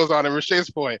Mohamed goes on, and Rasheed's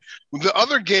point, the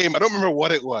other game, I don't remember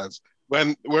what it was, where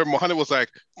Mohamed was like,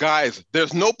 guys,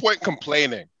 there's no point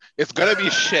complaining. It's going to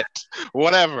be shit,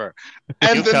 whatever.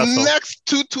 And the next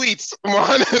 2 tweets,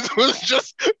 Mohamed was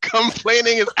just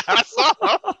complaining his ass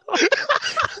off.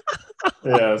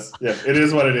 Yes, it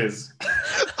is what it is.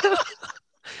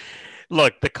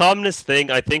 Look, the calmness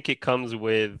thing, I think it comes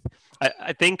with...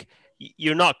 I think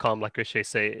you're not calm, like Rishi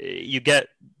say. You get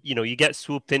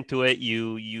swooped into it.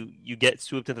 You get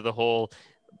swooped into the whole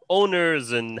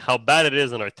owners and how bad it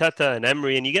is, and Arteta and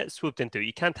Emery, and you get swooped into it.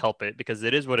 You can't help it because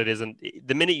it is what it is. And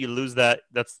the minute you lose that,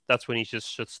 that's when you just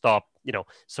should stop,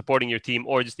 supporting your team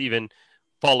or just even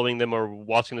following them or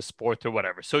watching the sport or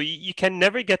whatever. So you can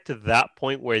never get to that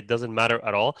point where it doesn't matter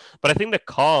at all. But I think the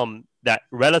calm that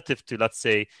relative to, let's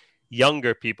say,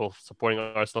 younger people supporting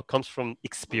Arsenal comes from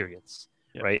experience,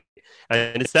 right?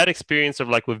 And it's that experience of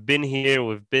like, we've been here,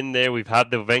 we've been there, we've had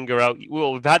the Wenger out,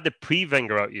 well, we've had the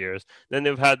pre-Wenger out years, then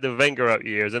they've had the Wenger out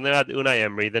years, and then had Unai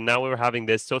Emery, then now we're having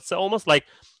this. So it's almost like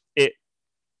it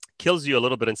kills you a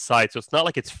little bit inside. So it's not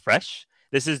like it's fresh.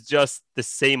 This is just the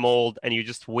same old, and you're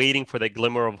just waiting for that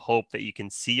glimmer of hope that you can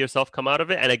see yourself come out of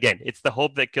it. And again, it's the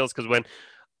hope that kills, because when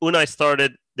Unai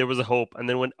started, there was a hope. And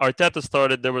then when Arteta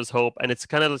started, there was hope. And it's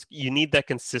kind of, you need that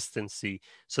consistency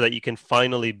so that you can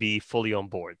finally be fully on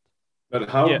board. But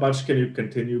how much can you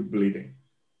continue bleeding?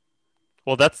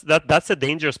 Well, that's a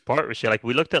dangerous part, Rishi. Like,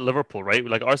 we looked at Liverpool, right?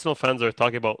 Like, Arsenal fans are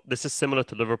talking about, this is similar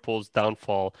to Liverpool's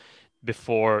downfall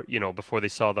before they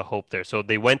saw the hope there. So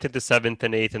they went into 7th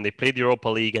and 8th, and they played the Europa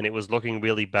League, and it was looking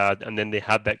really bad. And then they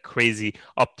had that crazy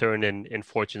upturn in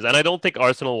fortunes. And I don't think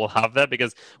Arsenal will have that,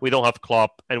 because we don't have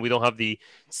Klopp, and we don't have the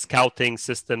scouting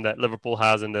system that Liverpool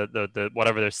has, and the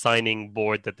whatever their signing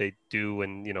board that they do,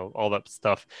 and all that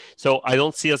stuff. So I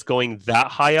don't see us going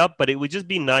that high up, but it would just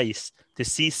be nice to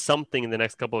see something in the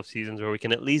next couple of seasons where we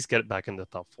can at least get it back in the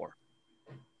top 4.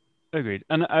 Agreed.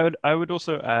 And I would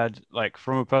also add, like,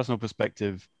 from a personal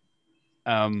perspective,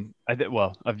 I've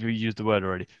used the word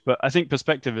already, but I think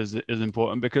perspective is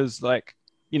important, because, like,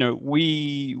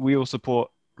 we all support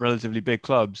relatively big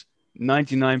clubs.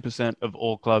 99% of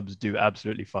all clubs do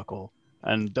absolutely fuck all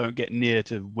and don't get near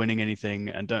to winning anything,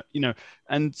 and don't,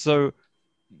 and so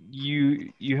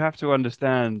you have to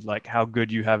understand, like, how good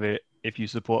you have it if you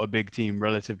support a big team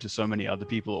relative to so many other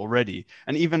people already.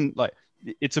 And even, like,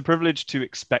 it's a privilege to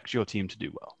expect your team to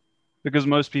do well, because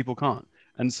most people can't.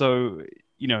 And so,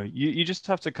 you just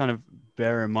have to kind of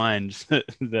bear in mind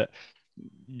that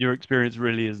your experience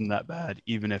really isn't that bad,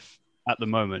 even if at the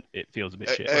moment it feels a bit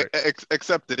shit.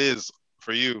 Except it is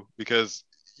for you, because,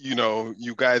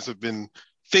 you guys have been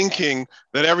thinking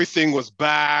that everything was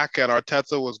back and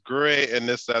Arteta was great and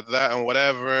this, that, and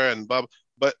whatever, and blah,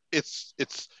 but it's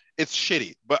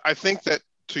shitty. But I think that,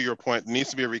 to your point, needs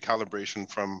to be a recalibration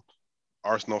from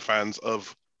Arsenal fans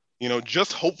of,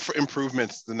 just hope for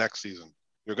improvements the next season.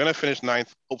 You're going to finish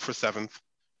 9th, hope for 7th,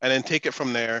 and then take it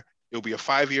from there. It'll be a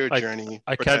 5-year journey.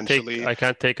 I can't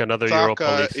take another Saka,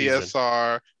 Europa League season.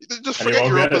 ESR. Just forget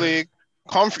Europa League.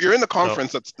 You're in the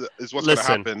conference. No. Is what's going to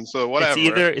happen. So whatever.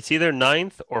 It's either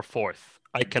 9th or 4th.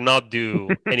 I cannot do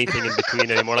anything in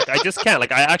between anymore. Like, I just can't.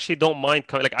 Like, I actually don't mind.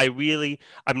 Like,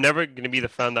 I'm never going to be the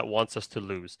fan that wants us to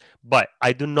lose. But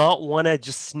I do not want to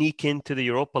just sneak into the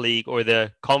Europa League or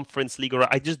the Conference League.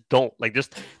 I just don't. Like,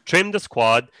 just trim the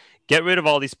squad, get rid of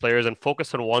all these players, and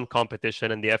focus on one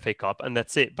competition and the FA Cup, and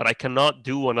that's it. But I cannot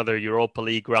do another Europa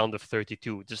League round of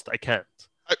 32. I can't.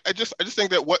 I just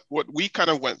think that what we kind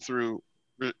of went through,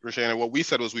 Rashana, what we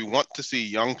said was we want to see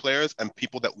young players and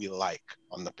people that we like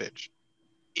on the pitch.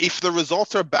 If the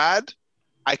results are bad,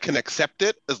 I can accept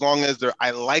it, as long as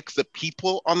I like the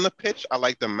people on the pitch, I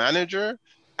like the manager,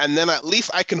 and then at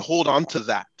least I can hold on to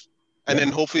that. And then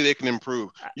hopefully they can improve.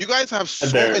 You guys have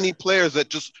so many players that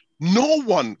just no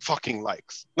one fucking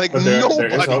likes. Like,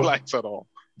 nobody likes at all.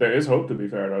 There is hope, to be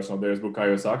fair, at Arsenal. There's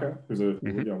Bukayo Saka, who's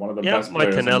one of the best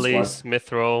players. Martinelli, Smith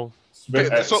Rowe.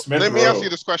 Let me ask you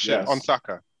this question on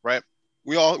Saka, right?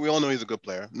 We all know he's a good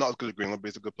player. Not as good as Greenwood, but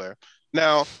he's a good player.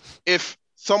 Now, if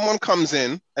someone comes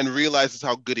in and realizes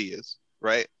how good he is,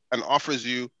 right, and offers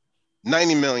you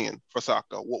 90 million for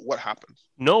Saka, what happens?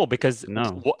 No, because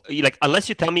unless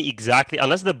you tell me exactly,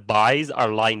 unless the buys are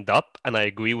lined up, and I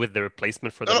agree with the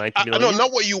replacement for the 90 million. No,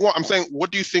 not what you want. I'm saying, what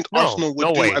do you think Arsenal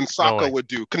would do and Saka would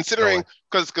do? Considering,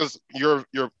 because you're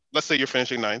let's say you're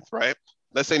finishing 9th, right?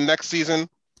 Let's say next season,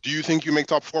 do you think you make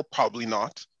top 4? Probably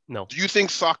not. No. Do you think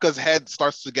Saka's head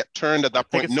starts to get turned at that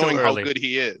point, knowing how good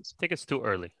he is? I think it's too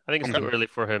early. I think it's too early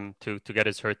for him to get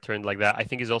his head turned like that. I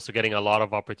think he's also getting a lot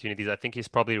of opportunities. I think he's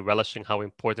probably relishing how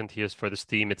important he is for this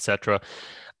team, etc.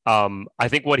 I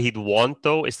think what he'd want,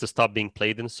 though, is to stop being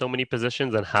played in so many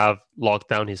positions and have locked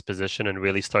down his position and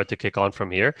really start to kick on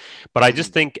from here. But I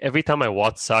just think every time I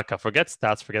watch Saka, forget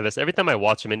stats, forget this, every time I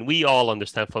watch him, and we all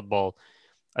understand football,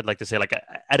 I'd like to say, like,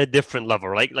 at a different level,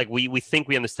 right? Like, we think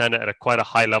we understand it at quite a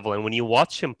high level. And when you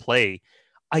watch him play,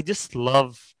 I just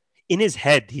love, in his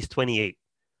head, he's 28.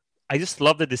 I just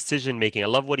love the decision making. I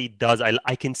love what he does.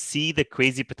 I can see the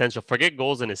crazy potential. Forget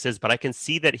goals and assists, but I can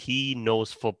see that he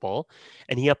knows football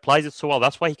and he applies it so well.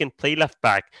 That's why he can play left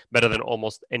back better than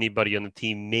almost anybody on the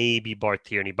team, maybe Bart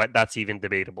Tierney, but that's even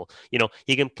debatable.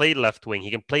 He can play left wing, he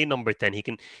can play number 10, he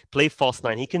can play false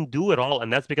 9, he can do it all,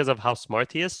 and that's because of how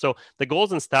smart he is. So the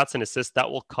goals and stats and assists, that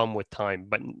will come with time.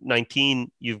 But 19,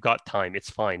 you've got time. It's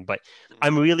fine. But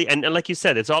I'm really, and like you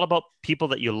said, it's all about people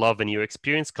that you love, and your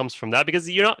experience comes from that, because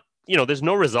you're not there's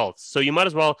no results. So you might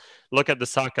as well look at the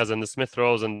Sakas and the Smith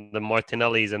Rowes and the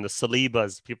Martinellis and the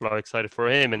Salibas. People are excited for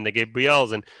him, and the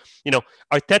Gabriels. And,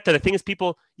 Arteta, the thing is,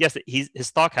 people, yes, his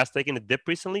stock has taken a dip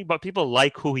recently, but people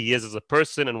like who he is as a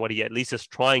person and what he at least is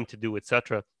trying to do,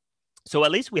 etc. So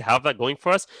at least we have that going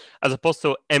for us, as opposed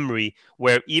to Emery,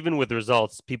 where even with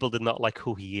results, people did not like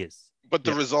who he is. But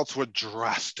the results were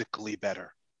drastically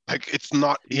better. Like, it's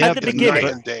not at the beginning,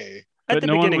 night and day. At the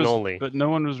beginning only. But no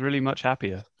one was really much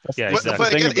happier. Exactly.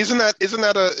 But again, isn't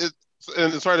that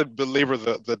and sorry to belabor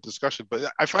the discussion, but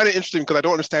I find it interesting because I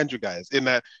don't understand you guys in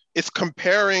that it's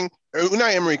comparing.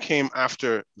 Unai Emery came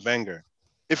after Wenger.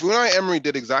 If Unai Emery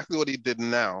did exactly what he did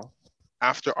now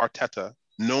after Arteta,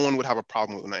 no one would have a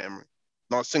problem with Unai Emery.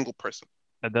 Not a single person.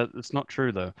 That's not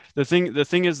true, though. The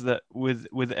thing is that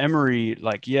with Emery,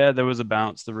 like, yeah, there was a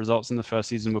bounce. The results in the first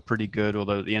season were pretty good,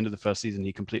 although at the end of the first season,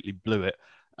 he completely blew it.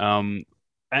 And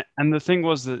the thing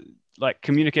was that, like,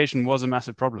 communication was a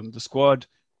massive problem. The squad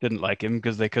didn't like him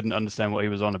because they couldn't understand what he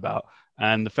was on about.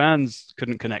 And the fans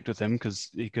couldn't connect with him because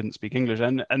he couldn't speak English.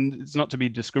 And it's not to be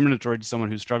discriminatory to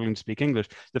someone who's struggling to speak English.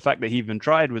 The fact that he even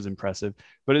tried was impressive.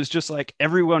 But it's just like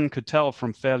everyone could tell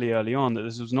from fairly early on that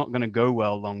this was not going to go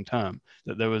well long term,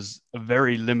 that there was a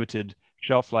very limited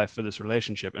shelf life for this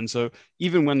relationship. And so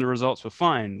even when the results were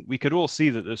fine, we could all see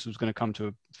that this was going to come to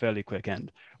a fairly quick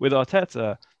end. With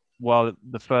Arteta, while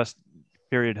the first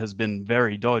period has been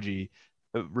very dodgy,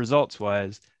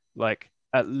 results-wise, like,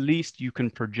 at least you can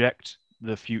project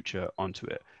the future onto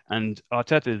it. And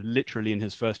Arteta is literally in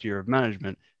his first year of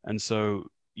management. And so,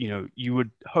 you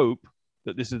would hope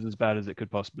that this is as bad as it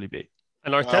could possibly be.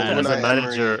 And Arteta as a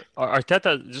manager,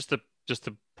 Arteta, just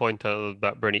to point out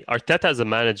about Bernie, Arteta as a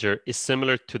manager is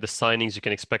similar to the signings you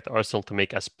can expect Arsenal to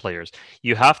make as players.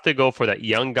 You have to go for that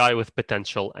young guy with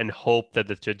potential and hope that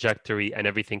the trajectory and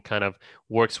everything kind of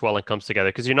works well and comes together.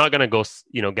 Because you're not going to go,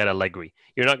 get Allegri.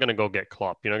 You're not going to go get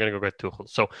Klopp. You're not going to go get Tuchel.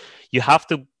 So you have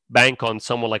to bank on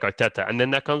someone like Arteta. And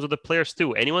then that comes with the players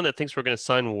too. Anyone that thinks we're going to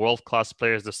sign world-class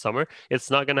players this summer,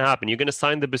 it's not going to happen. You're going to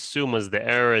sign the Bissoumas, the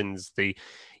Aarons,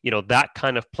 that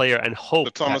kind of player and hope.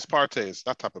 The Thomas Partey's,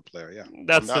 that type of player, yeah.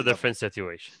 That's a different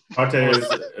situation.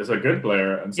 Partey is a good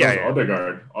player, and so is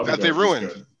Odegaard. That they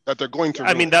ruined. That they're going to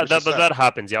ruin. I mean, that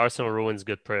happens. Yeah, Arsenal ruins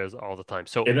good players all the time.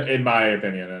 So, in my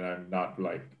opinion, and I'm not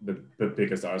like the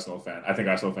biggest Arsenal fan, I think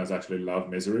Arsenal fans actually love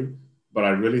misery. But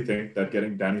I really think that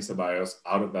getting Dani Ceballos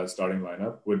out of that starting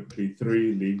lineup would be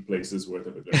 3 league places worth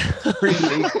of a difference. 3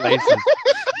 league places.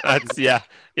 That's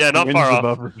not far off.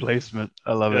 Above replacement.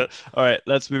 I love it. All right,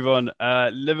 let's move on.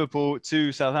 Liverpool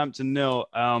 2, Southampton 0.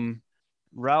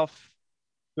 Ralph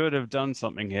could have done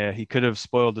something here. He could have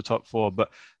spoiled the top 4, but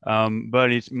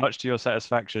Bernie, much to your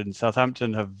satisfaction,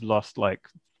 Southampton have lost like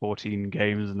 14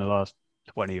 games in the last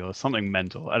 20 or something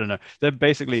mental. I don't know. They're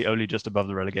basically only just above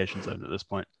the relegation zone at this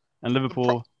point. And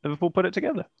Liverpool put it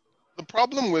together. The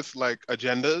problem with like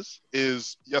agendas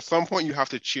is at some point you have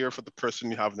to cheer for the person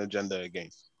you have an agenda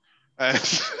against. And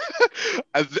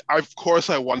of course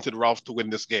I wanted Ralph to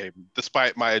win this game,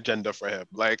 despite my agenda for him.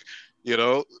 Like,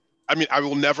 I mean, I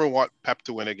will never want Pep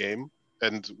to win a game.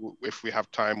 And if we have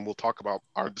time, we'll talk about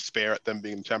our despair at them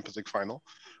being in the Champions League final.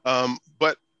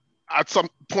 But at some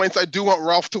points, I do want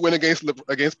Ralph to win against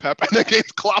Pep and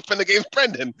against Klopp and against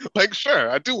Brendan. Like, sure,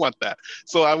 I do want that.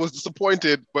 So I was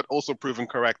disappointed, but also proven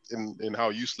correct in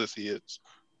how useless he is.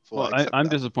 So well, I'm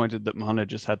disappointed that Mane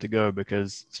just had to go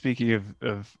because, speaking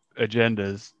of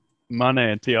agendas, Mane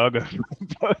and Thiago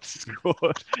both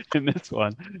scored in this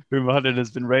one, who Mane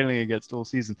has been railing against all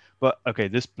season. But, okay,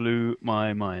 this blew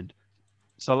my mind.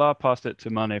 Salah passed it to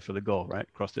Mane for the goal,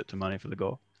 right? Crossed it to Mane for the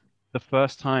goal. The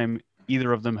first time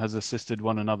either of them has assisted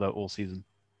one another all season.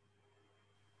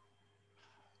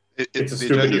 It's a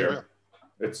stupid year.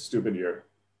 It's a stupid year.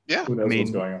 Yeah. Who knows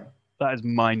what's going on? That is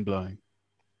mind-blowing.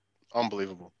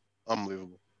 Unbelievable.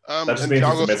 And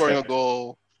Thiago scoring a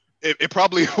goal, it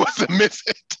probably was a miss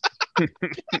hit.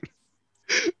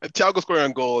 And Thiago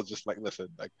scoring a goal is just like, listen,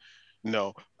 like,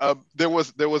 no. There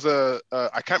was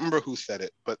I can't remember who said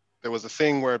it, but there was a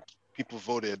thing where people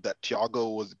voted that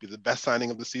Thiago was the best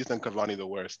signing of the season and Cavani the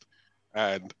worst.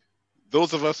 And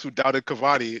those of us who doubted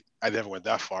Cavani, I never went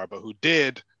that far, but who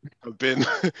did have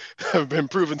been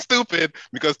proven stupid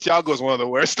because Thiago is one of the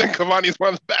worst and Cavani is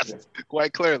one of the best,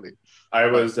 quite clearly. I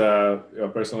was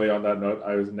personally on that note,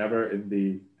 I was never in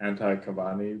the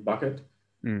anti-Cavani bucket,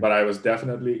 but I was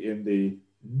definitely in the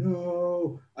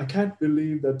no, I can't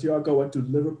believe that Thiago went to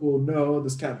Liverpool. No,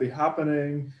 this can't be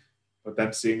happening. But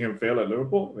then seeing him fail at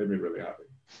Liverpool made me really happy.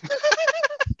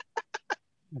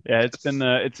 Yeah, it's been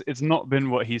it's not been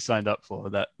what he signed up for.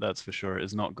 That's for sure.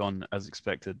 It's not gone as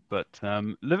expected. But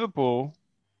Liverpool,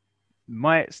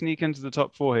 might sneak into the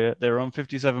top 4 here. They're on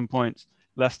 57 points.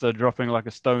 Leicester dropping like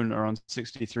a stone are on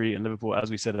 63, and Liverpool, as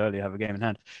we said earlier, have a game in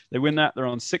hand. They win that, they're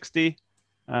on 60.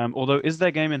 Although, is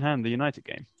their game in hand the United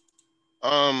game?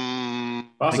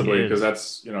 Possibly, because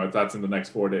that's in the next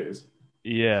 4 days.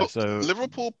 Yeah, so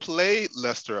Liverpool play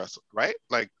Leicester, right?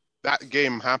 Like that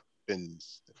game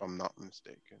happens, if I'm not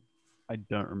mistaken. I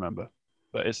don't remember,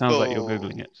 but it sounds like you're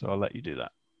Googling it, so I'll let you do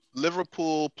that.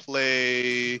 Liverpool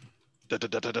play.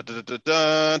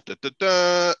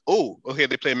 Oh, okay.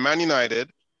 They play Man United.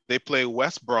 They play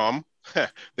West Brom.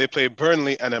 They play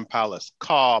Burnley and then Palace.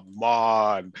 Come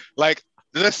on. Like,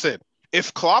 listen,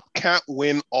 if Klopp can't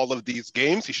win all of these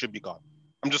games, he should be gone.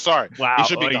 I'm just sorry. Wow, he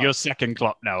should be gone. You're second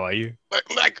Klopp now, are you?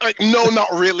 Like, no,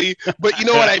 not really. But you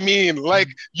know what I mean. Like,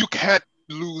 you can't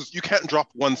lose. You can't drop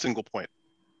one single point.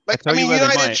 Like, I mean,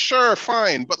 United, sure,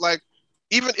 fine. But like,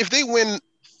 even if they win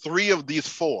 3 of these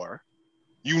 4,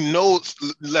 you know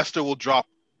Leicester will drop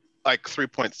like 3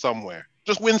 points somewhere.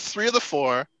 Just win 3 of the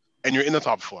 4, and you're in the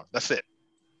top 4. That's it.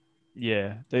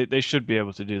 Yeah, they should be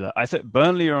able to do that. I think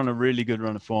Burnley are on a really good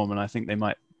run of form, and I think they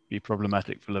might be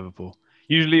problematic for Liverpool.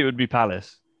 Usually it would be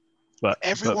Palace. But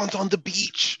everyone's on the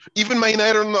beach. Even Man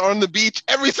United are on the beach.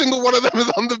 Every single one of them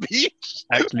is on the beach.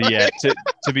 Actually, yeah.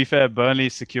 To be fair, Burnley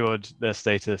secured their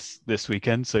status this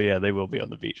weekend, so yeah, they will be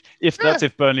on the beach. If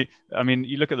Burnley, I mean,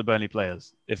 you look at the Burnley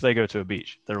players. If they go to a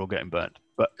beach, they're all getting burnt.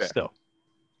 But still,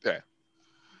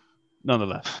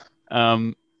 nonetheless.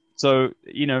 So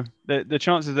the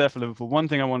chances there for Liverpool. One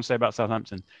thing I want to say about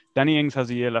Southampton: Danny Ings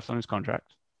has a year left on his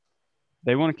contract.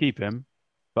 They want to keep him,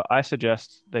 but I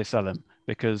suggest they sell him.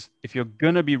 Because if you're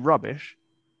going to be rubbish,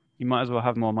 you might as well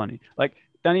have more money. Like,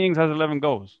 Danny Ings has 11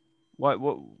 goals.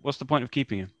 What's the point of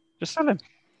keeping him? Just sell him.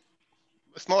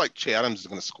 It's not like Che Adams is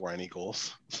going to score any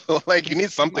goals. So, like, you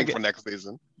need something for next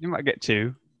season. You might get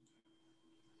 2.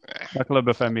 Michael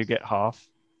Obafemi get half.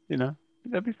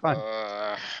 That'd be fine.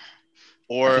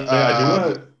 Sorry,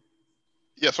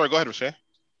 go ahead, Rashay.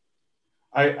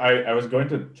 I was going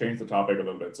to change the topic a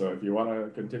little bit, so if you want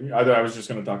to continue. I was just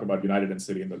going to talk about United and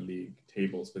City in the league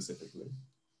table specifically.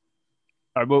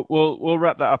 All right, we'll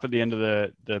wrap that up at the end of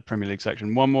the Premier League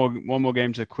section. One more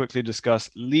game to quickly discuss.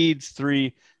 Leeds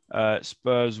 3,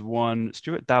 Spurs 1.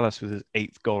 Stuart Dallas with his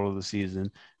 8th goal of the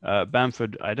season.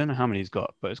 Bamford, I don't know how many he's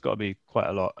got, but it's got to be quite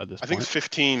a lot at this point. I think it's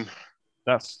 15.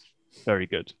 That's very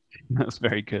good. That's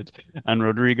very good. And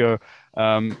Rodrigo,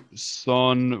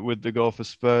 Son with the goal for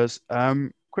Spurs.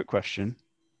 Quick question.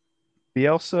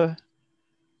 Bielsa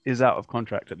is out of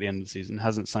contract at the end of the season,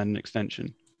 hasn't signed an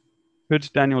extension. Could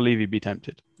Daniel Levy be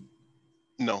tempted?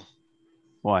 No.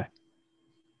 Why?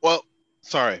 Well,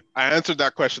 sorry. I answered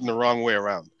that question the wrong way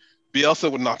around. Bielsa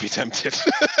would not be tempted.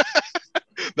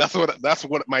 That's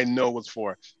what my no was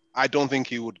for. I don't think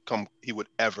he would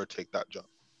ever take that job.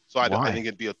 So I think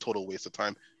it'd be a total waste of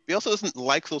time. Bielsa doesn't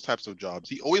like those types of jobs.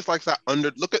 He always likes that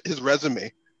look at his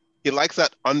resume. He likes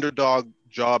that underdog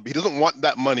job. He doesn't want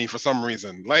that money for some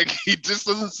reason. Like, he just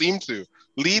doesn't seem to.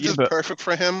 Leeds is perfect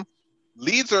for him.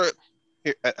 Leeds are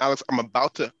here, Alex, I'm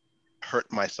about to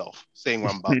hurt myself saying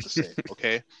what I'm about to say,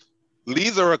 okay?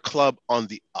 Leeds are a club on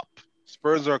the up.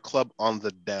 Spurs are a club on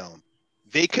the down.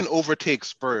 They can overtake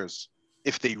Spurs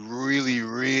if they really,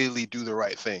 really do the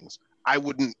right things.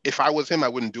 If I was him, I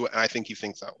wouldn't do it, and I think he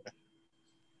thinks that way.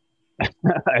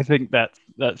 I think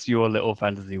that's your little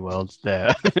fantasy world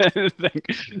there.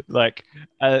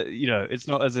 It's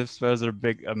not as if Spurs are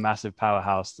a massive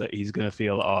powerhouse that he's going to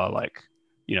feel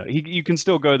you can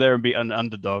still go there and be an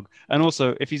underdog. And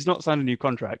also, if he's not signed a new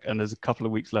contract and there's a couple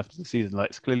of weeks left of the season,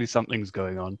 it's clearly something's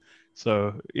going on.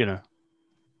 So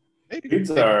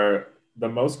Leeds are the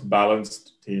most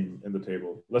balanced team in the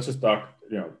table. Let's just talk.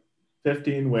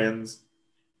 15 wins,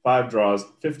 5 draws,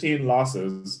 15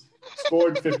 losses.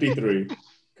 Scored 53,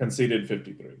 conceded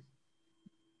 53.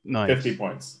 Nice. 50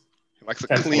 points. He likes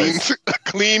a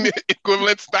clean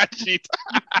equivalent stat sheet.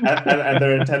 and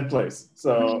they're in 10th place.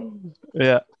 So,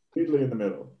 yeah. Completely in the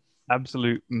middle.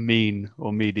 Absolute mean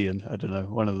or median. I don't know.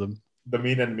 One of them. The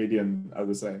mean and median are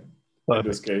the same. Perfect. In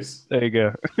this case. There you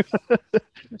go.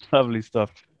 Lovely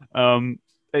stuff.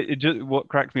 What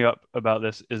cracked me up about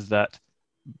this is that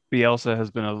Bielsa has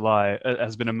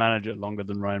been a manager longer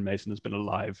than Ryan Mason has been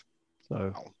alive.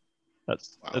 So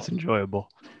that's enjoyable.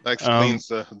 That explains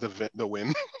the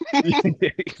win.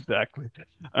 Exactly.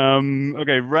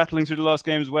 Okay, rattling through the last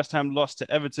games. West Ham lost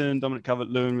to Everton. Dominic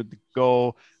Calvert-Lewin with the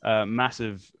goal.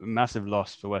 Massive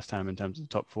loss for West Ham in terms of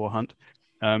the top 4 hunt.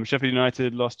 Sheffield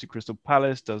United lost to Crystal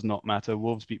Palace. Does not matter.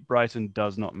 Wolves beat Brighton.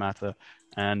 Does not matter.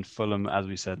 And Fulham, as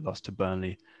we said, lost to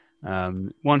Burnley.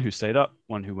 One who stayed up,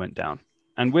 one who went down.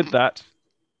 And with that,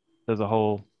 there's a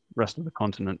whole rest of the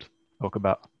continent talk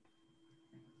about.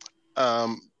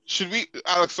 Should we,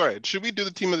 Alex? Sorry, should we do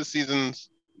the team of the seasons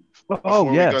Oh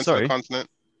before we yeah, go into sorry. the continent?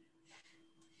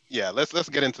 Yeah, let's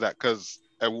get into that because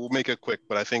we'll make it quick.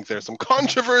 But I think there's some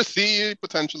controversy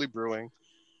potentially brewing.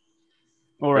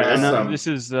 All right, Yes, and this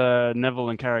is Neville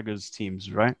and Carragher's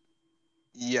teams, right?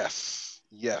 Yes.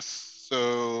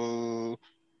 So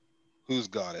who's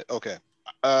got it? Okay,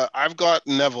 I've got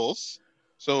Neville's.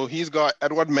 So he's got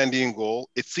Edouard Mendy in goal.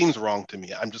 It seems wrong to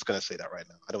me. I'm just gonna say that right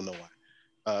now. I don't know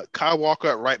why. Kyle Walker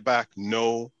at right back,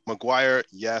 no. Maguire,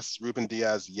 yes. Ruben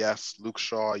Diaz, yes. Luke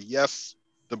Shaw, yes.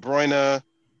 De Bruyne,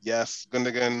 yes.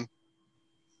 Gundogan,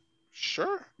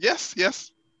 sure. Yes.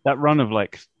 That run of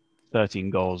like 13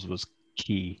 goals was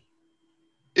key.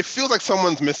 It feels like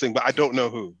someone's missing, but I don't know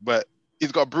who. But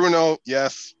he's got Bruno,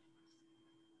 yes.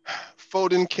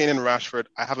 Foden, Kane, and Rashford.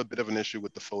 I have a bit of an issue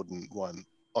with the Foden one,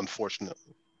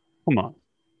 unfortunately. Come on.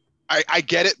 I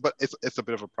get it, but it's a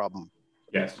bit of a problem.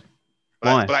 Yes.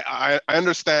 Why? But I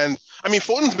understand. I mean,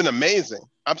 Foden's been amazing,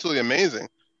 absolutely amazing.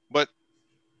 But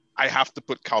I have to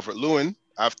put Calvert-Lewin.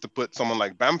 I have to put someone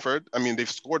like Bamford. I mean, they've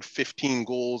scored 15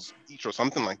 goals each or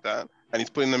something like that, and he's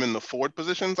putting them in the forward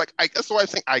positions. Like, I guess why I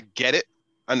think I get it,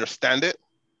 understand it,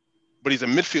 but he's a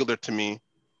midfielder to me,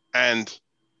 and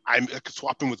I could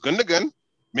swap him with Gundogan,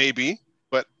 maybe,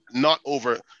 but not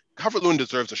over. Calvert-Lewin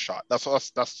deserves a shot. That's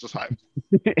just how.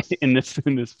 in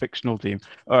this fictional team.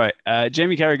 All right,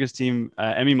 Jamie Carragher's team,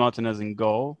 Emi Martinez in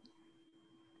goal.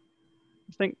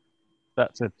 I think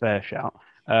that's a fair shout.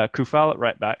 Kufal at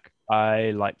right back.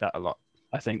 I like that a lot.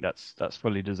 I think that's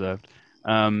fully deserved.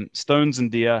 Stones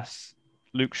and Diaz,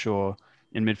 Luke Shaw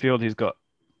in midfield. He's got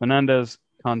Fernandes,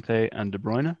 Kante, and De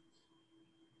Bruyne.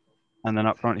 And then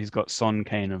up front, he's got Son,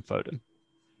 Kane, and Foden.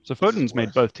 So Foden's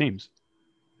made both teams.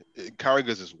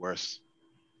 Carragher's is worse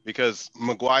because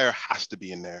Maguire has to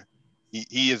be in there.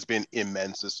 He has been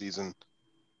immense this season.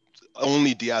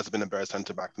 Only Diaz has been a better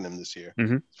centre back than him this year.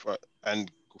 Mm-hmm.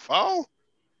 And Kufal,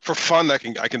 for fun, I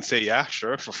can say yeah,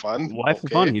 sure, for fun. Why for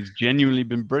fun? He's genuinely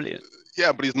been brilliant.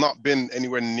 Yeah, but he's not been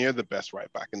anywhere near the best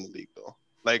right back in the league though.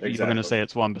 Like You're going to say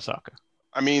it's Wan-Bissaka.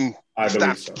 I mean,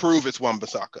 stats prove it's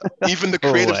Wan-Bissaka. Even the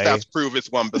creative stats prove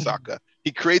it's Wan-Bissaka.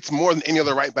 He creates more than any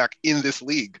other right back in this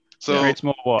league. So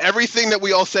everything that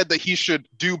we all said that he should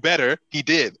do better, he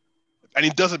did. And he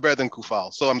does it better than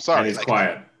Kufal. So I'm sorry. And he's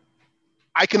quiet.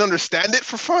 I can understand it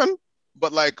for fun,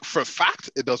 but like for fact,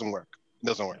 it doesn't work. It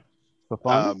doesn't work. For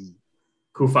fun?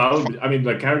 Kufal, I mean,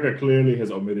 like Carragher clearly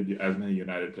has omitted as many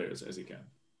United players as he can.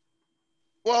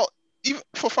 Well, even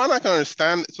for fun, I can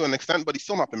understand to an extent, but he's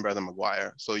still not been better than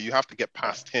Maguire. So you have to get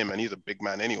past him, and he's a big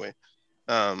man anyway.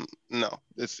 No,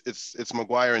 it's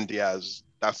Maguire and Diaz.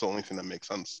 That's the only thing that makes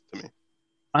sense to me.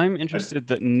 I'm interested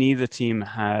that neither team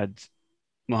had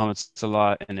Mohamed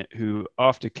Salah in it, who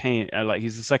after Kane,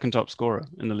 he's the second top scorer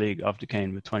in the league after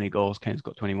Kane with 20 goals. Kane's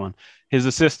got 21. His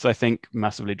assists, I think,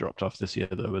 massively dropped off this year,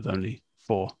 though, with only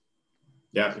 4.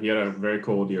 Yeah, he had a very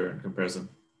cold year in comparison.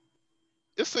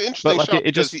 It's an interesting shot.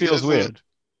 It just feels weird.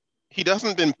 He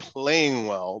doesn't been playing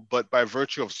well, but by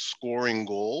virtue of scoring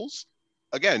goals,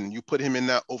 again, you put him in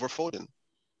that over Foden.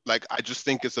 Like, I just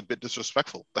think it's a bit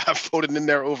disrespectful to have Foden in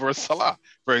there over Salah,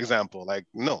 for example. Like,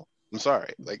 no, I'm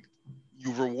sorry. Like,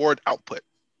 you reward output.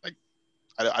 Like,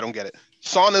 I don't get it.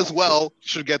 Son as well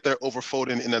should get there over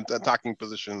Foden in an attacking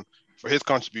position for his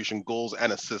contribution, goals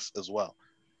and assists as well.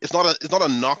 It's not a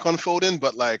knock on Foden,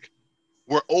 but like,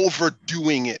 we're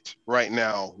overdoing it right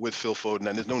now with Phil Foden,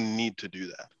 and there's no need to do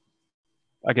that.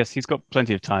 I guess he's got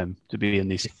plenty of time to be in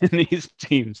these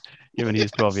teams, given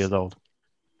he's 12 years old.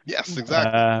 Yes,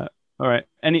 exactly. All right.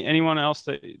 Anyone else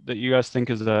that you guys think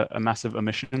is a massive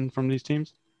omission from these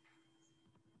teams?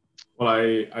 Well,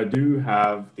 I do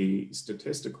have the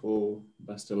statistical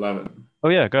best 11. Oh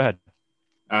yeah, go ahead.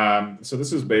 So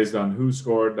this is based on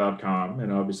WhoScored.com,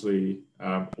 and obviously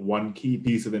one key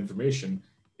piece of information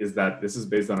is that this is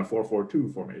based on a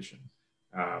 4-4-2 formation.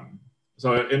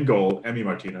 So in goal, Emi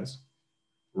Martinez.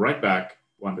 Right back,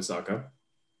 Wan-Bissaka.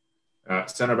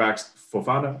 Center backs,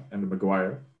 Fofana and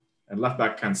Maguire. And left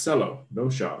back, Cancelo, no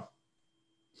Shaw.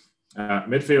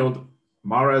 Midfield,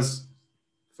 Mahrez,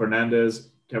 Fernandes,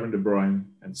 Kevin De Bruyne,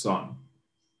 and Son.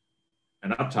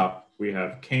 And up top, we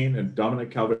have Kane and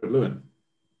Dominic Calvert-Lewin.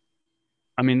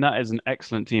 I mean, that is an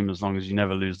excellent team as long as you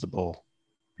never lose the ball.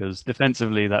 Because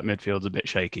defensively, that midfield's a bit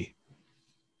shaky.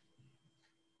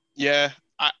 Yeah,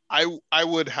 I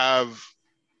would have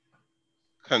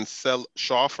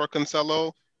Shaw for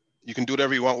Cancelo. You can do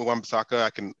whatever you want with Wan-Bissaka.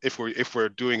 I can, if we're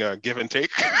doing a give and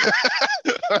take,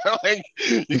 like,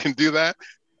 you can do that.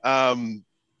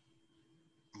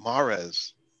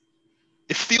 Mahrez,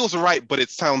 it feels right, but it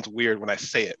sounds weird when I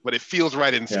say it. But it feels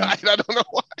right inside. I don't know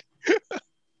why.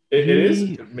 It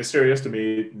is mysterious to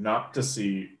me not to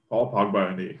see Paul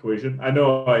Pogba in the equation. I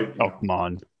know come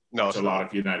on. Watch a lot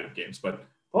of United games, but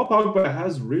Paul Pogba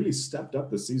has really stepped up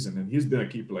this season, and he's been a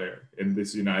key player in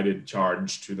this United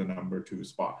charge to the number 2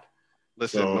 spot.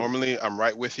 Listen, normally I'm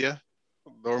right with you.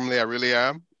 Normally I really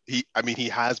am. He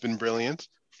has been brilliant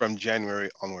from January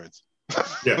onwards.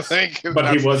 Yes, but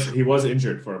he was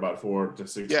injured for about 4 to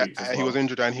 6 weeks. Yeah, he was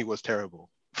injured and he was terrible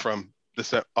from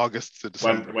August to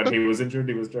December. When he was injured,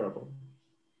 he was terrible.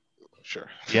 Sure.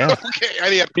 Yeah. Okay,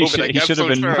 and he had COVID. He should have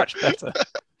been much better.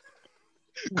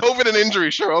 COVID and injury,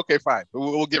 sure. Okay, fine.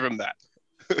 We'll give him that.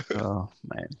 Oh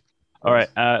man. All right.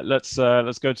 Let's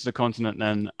go to the continent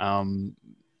then.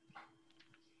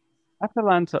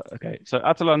 Atalanta. Okay, so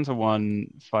Atalanta won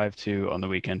 5-2 on the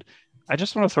weekend. I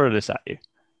just want to throw this at you.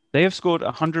 They have scored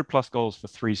 100+ goals for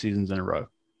 3 seasons in a row.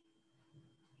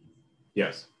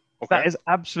 Yes. Okay. That is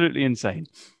absolutely insane.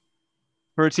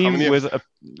 For a team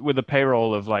with a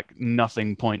payroll of like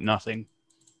nothing.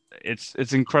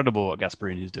 It's incredible what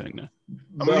Gasperini is doing there.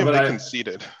 How many have they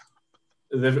conceded?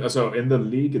 So in the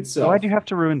league itself. Why do you have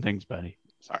to ruin things, Bernie?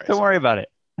 Sorry. Don't worry about it.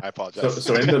 I apologize.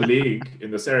 So in the league, in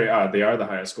the Serie A, they are the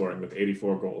highest scoring with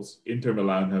 84 goals. Inter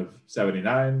Milan have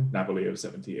 79, Napoli have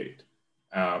 78.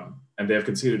 And they have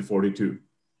conceded 42.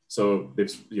 So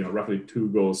they've roughly 2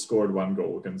 goals scored, 1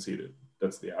 goal conceded.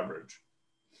 That's the average.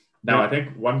 Now, I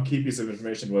think one key piece of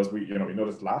information was we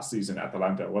noticed last season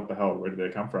Atalanta, what the hell, where did they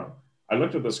come from? I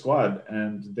looked at the squad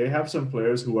and they have some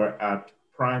players who are at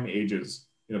prime ages.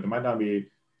 They might not be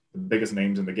the biggest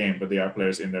names in the game, but they are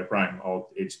players in their prime,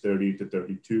 all age 30 to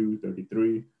 32,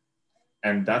 33.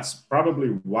 And that's probably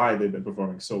why they've been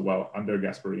performing so well under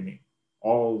Gasperini.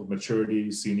 All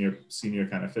maturity, senior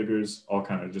kind of figures, all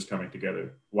kind of just coming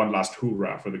together. One last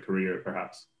hoorah for the career,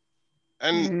 perhaps.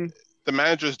 And the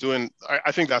manager's doing,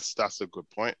 I think that's a good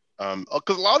point.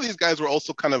 Because a lot of these guys were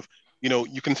also kind of,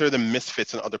 you consider them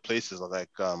misfits in other places, like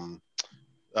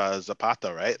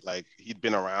Zapata, right? Like he'd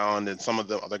been around and some of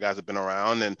the other guys have been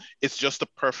around, and it's just a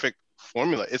perfect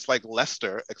formula. It's like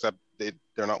Leicester, except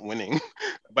they're not winning,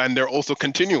 and they're also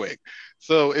continuing.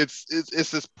 So it's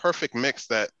this perfect mix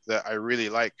that I really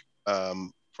like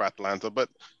for Atalanta. But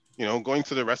going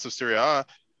to the rest of Serie A,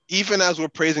 even as we're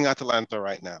praising Atalanta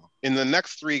right now, in the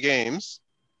next 3 games,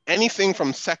 anything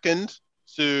from 2nd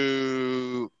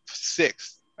to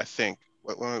 6th, I think.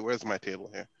 Where's my table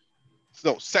here?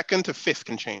 No, 2nd to 5th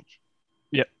can change.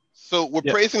 Yeah. So we're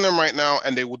praising them right now,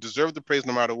 and they will deserve the praise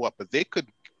no matter what. But they could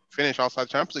finish outside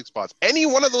Champions League spots. Any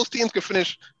one of those teams could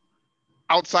finish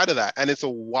outside of that, and it's a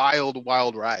wild,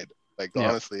 wild ride.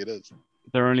 Honestly, it is.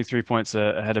 They're only 3 points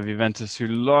ahead of Juventus, who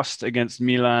lost against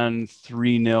Milan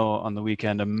 3-0 on the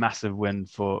weekend. A massive win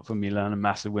for Milan, a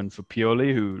massive win for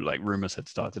Pioli, who rumors had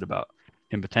started about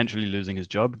him potentially losing his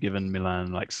job, given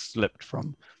Milan slipped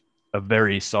from a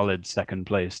very solid 2nd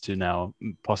place to now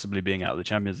possibly being out of the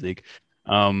Champions League.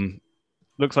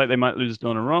 Looks like they might lose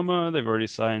Donnarumma. They've already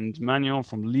signed Manuel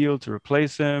from Lille to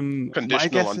replace him.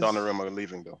 Conditional on Donnarumma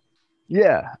leaving, though.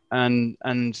 Yeah, and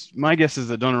my guess is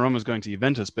that Donnarumma is going to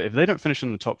Juventus, but if they don't finish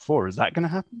in the top 4, is that going to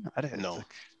happen? I don't know.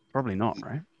 Probably not,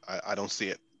 right? I don't see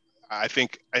it. I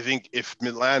think if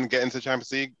Milan get into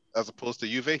Champions League as opposed to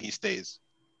Juve, he stays.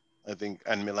 I think,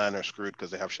 and Milan are screwed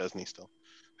because they have Szczesny still.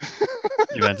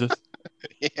 Juventus?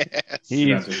 Yes.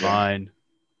 He's fine.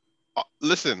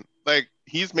 Listen,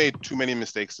 he's made too many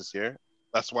mistakes this year.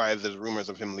 That's why there's rumors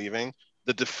of him leaving.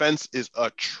 The defense is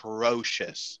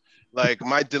atrocious.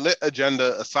 My De Ligt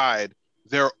agenda aside,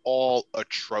 they're all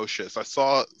atrocious. I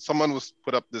saw someone was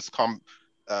put up this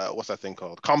what's that thing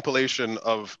called? Compilation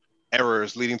of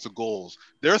errors leading to goals.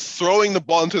 They're throwing the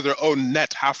ball into their own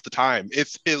net half the time.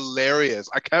 It's hilarious.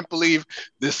 I can't believe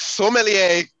this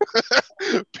sommelier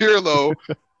Pirlo.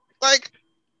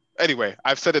 Anyway,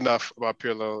 I've said enough about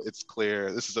Pirlo. It's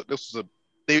clear.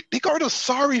 They got rid of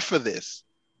Sarri for this.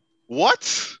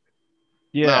 What?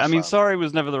 Yeah, Sarri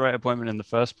was never the right appointment in the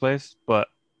first place, but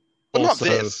also,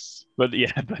 not this. But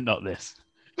not this.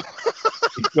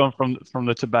 He's gone from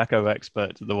the tobacco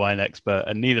expert to the wine expert,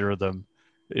 and neither of them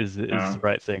is the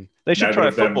right thing. They should try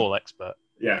a football expert.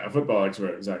 Yeah, a football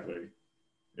expert, exactly.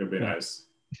 It would be nice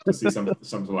to see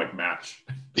something like match.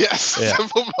 Yes,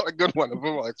 a good one, a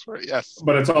football expert, yes.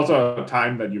 But it's also a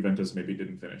time that Juventus maybe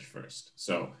didn't finish first.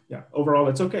 So, overall,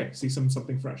 it's okay. See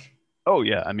something fresh. Oh,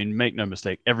 yeah. Make no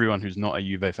mistake. Everyone who's not a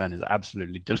Juve fan is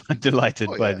absolutely delighted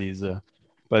by these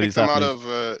Kicked them out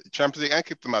of Champions League and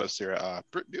kicked them out of Serie A.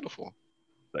 Beautiful.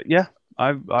 But yeah,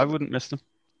 I wouldn't miss them.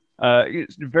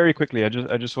 Very quickly, I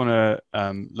just want to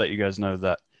let you guys know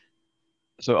that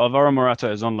So Alvaro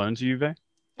Morata is on loan to Juve.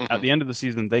 Mm-hmm. At the end of the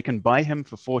season, they can buy him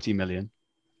for 40 million,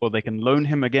 or they can loan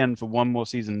him again for one more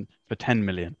season for 10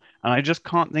 million. And I just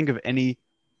can't think of any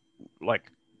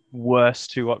like worse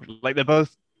two options. Like they're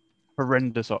both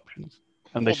horrendous options,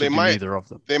 and they should do neither of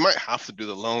them. They might have to do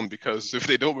the loan because if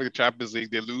they don't make the Champions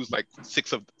League, they lose like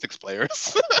six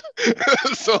players.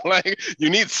 So like you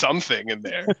need something in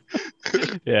there.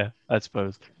 Yeah, I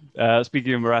suppose.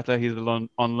 Speaking of Morata, he's on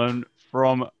loan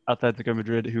from Atletico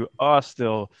Madrid, who are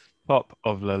still top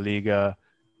of La Liga,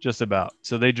 just about.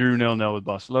 So they drew 0-0 with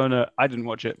Barcelona. I didn't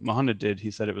watch it. Mohamed did.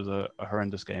 He said it was a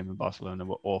horrendous game, and Barcelona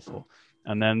were awful.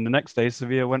 And then the next day,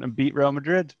 Sevilla went and beat Real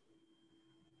Madrid.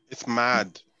 It's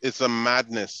mad. It's a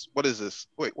madness. What is this?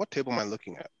 Wait, what table am I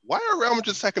looking at? Why are Real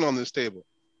Madrid second on this table?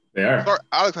 They are. Sorry,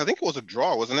 Alex, I think it was a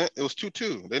draw, wasn't it? It was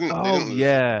 2-2. They didn't lose.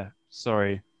 Yeah.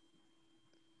 Sorry.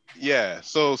 Yeah.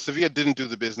 So Sevilla didn't do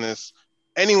the business.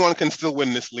 Anyone can still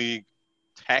win this league.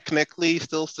 Technically,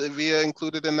 still Sevilla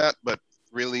included in that, but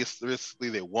realistically,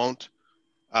 they won't.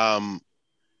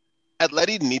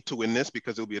 Atleti need to win this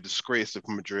because it would be a disgrace if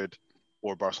Madrid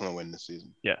or Barcelona win this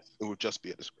season. Yes. It would just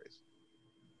be a disgrace.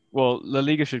 Well, La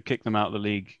Liga should kick them out of the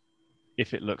league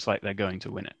if it looks like they're going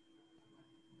to win it.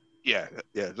 Yeah.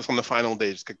 Just on the final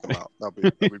day, just kick them out.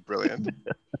 That'd be brilliant.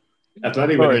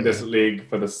 Atleti winning this league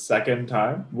for the second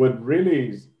time would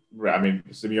really, I mean,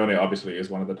 Simeone obviously is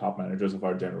one of the top managers of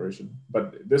our generation,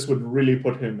 but this would really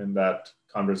put him in that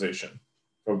conversation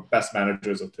for best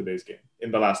managers of today's game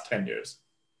in the last 10 years.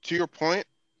 To your point,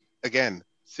 again,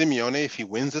 Simeone, if he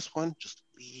wins this one, just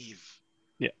leave.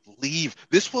 Yeah. Leave.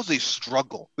 This was a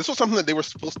struggle. This was something that they were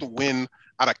supposed to win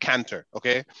at a canter,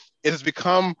 okay? It has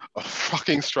become a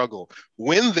fucking struggle.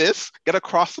 Win this, get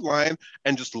across the line,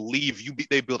 and just leave.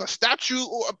 They build a statue,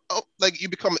 or like you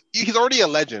become, he's already a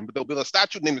legend, but they'll build a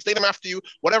statue, name the stadium after you,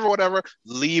 whatever.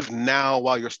 Leave now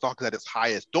while your stock is at its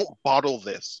highest. Don't bottle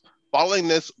this. Bottling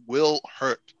this will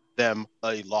hurt them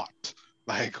a lot.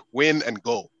 Like, win and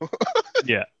go.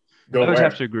 Yeah. I would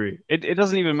have to agree. It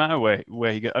doesn't even matter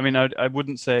where he goes. I mean, I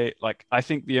wouldn't say, like, I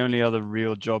think the only other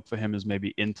real job for him is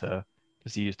maybe Inter,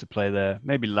 because he used to play there.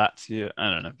 Maybe Lazio. I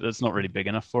don't know. That's not really big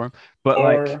enough for him. But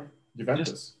or like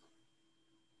Juventus.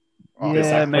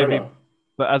 Yeah, maybe.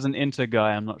 But as an Inter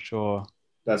guy, I'm not sure.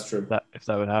 That's true. If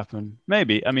that would happen.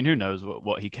 Maybe. I mean, who knows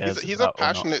what he cares about. He's a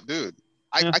passionate dude.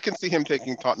 I can see him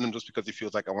taking Tottenham just because he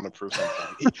feels like I want to prove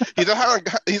something. He's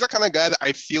the kind of guy that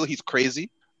I feel he's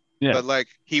crazy. Yeah. But like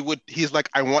he's like,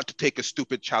 I want to take a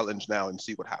stupid challenge now and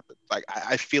see what happens. Like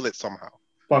I feel it somehow.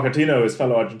 Pochettino, his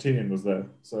fellow Argentinian, was there,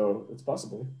 so it's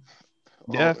possible.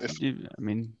 Yeah, I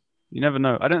mean, you never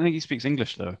know. I don't think he speaks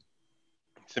English though.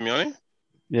 Simeone?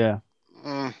 Yeah.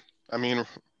 I mean,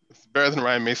 it's better than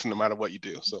Ryan Mason no matter what you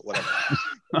do. So whatever.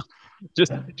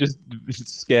 just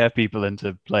scare people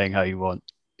into playing how you want.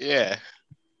 Yeah.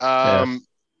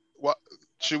 What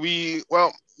should we?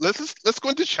 Well, let's go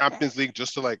into Champions League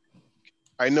just to like.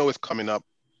 I know it's coming up.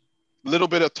 A little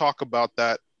bit of talk about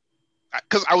that,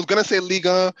 because I was gonna say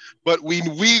Liga, but we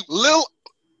we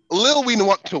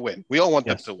want to win. We all want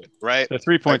them to win, right? They're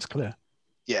 3 points clear.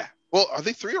 Yeah. Well, are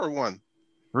they 3 or 1?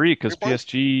 3, because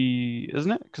PSG,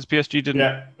 isn't it? Because PSG didn't.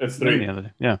 Yeah, it's 3. The other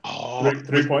day. Yeah. Oh,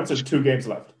 3 points and 2 games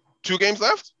left. 2 games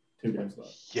left? 2 games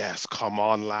left. Yes, come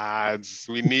on, lads.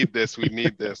 We need this. We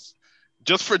need this.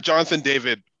 Just for Jonathan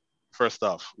David, first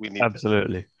off, we need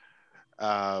absolutely.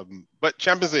 But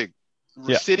Champions League,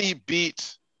 City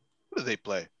beat. Who did they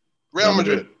play? Real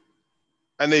Madrid,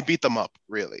 and they beat them up.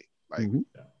 Really, like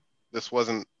this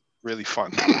wasn't really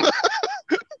fun.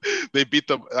 They beat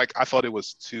them. Like I thought it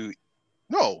was too.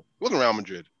 No, it wasn't Real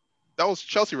Madrid. That was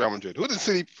Chelsea. Real Madrid. Who did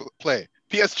City play?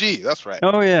 PSG. That's right.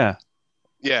 Oh yeah.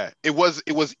 Yeah, it was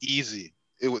easy.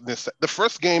 The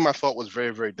first game I thought was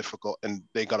very, very difficult, and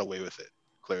they got away with it,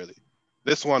 clearly.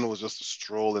 This one was just a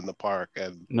stroll in the park.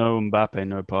 And no Mbappe,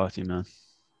 no party, man.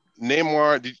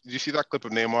 Neymar, did you see that clip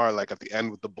of Neymar, like at the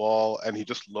end with the ball, and he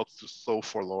just looked so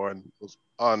forlorn? It was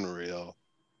unreal.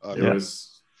 It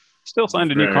was still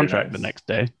signed a new contract the next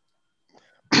day.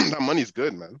 That money's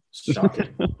good, man.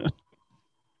 Shocking.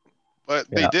 But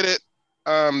they did it.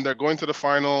 They're going to the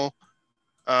final.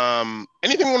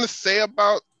 Anything you want to say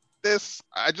about this?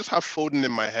 I just have Foden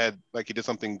in my head, like he did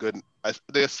something good.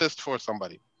 The assist for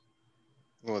somebody.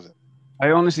 What was it? I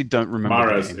honestly don't remember.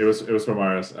 Mahrez. It was for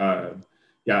Mahrez.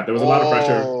 There was a lot of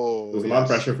pressure. There was a lot of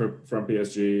pressure from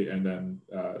PSG, and then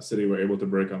City were able to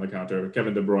break on the counter.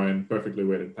 Kevin De Bruyne perfectly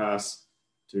weighted pass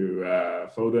to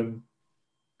Foden,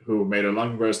 who made a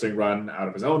lung bursting run out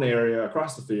of his own area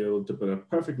across the field to put a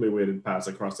perfectly weighted pass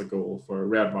across the goal for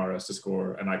Riyad Mahrez to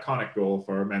score an iconic goal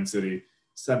for Man City,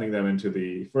 sending them into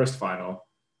the first final.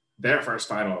 their first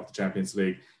final of the Champions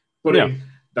League, putting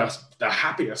the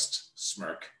happiest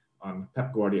smirk on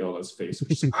Pep Guardiola's face,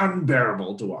 which is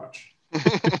unbearable to watch.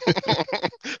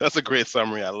 That's a great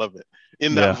summary. I love it.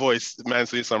 In that voice, Man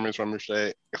City summaries from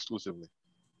Richer exclusively.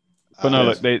 But no,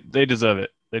 look, they deserve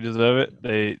it. They deserve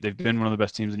it. They've been one of the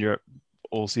best teams in Europe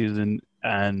all season,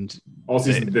 and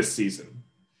this season.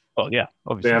 Oh yeah,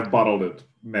 obviously they have bottled it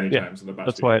many times in the past.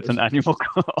 That's why it's an annual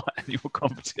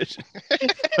competition.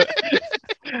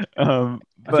 I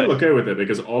feel okay with it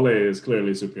because Ole is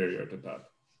clearly superior to that.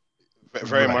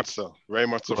 Very much so. Very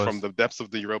much so. From the depths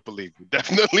of the Europa League,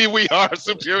 definitely we are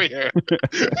superior.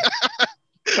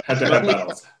 Head-to-head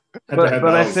battles. Head-to-head battles.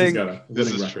 I think he's got a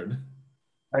winning record.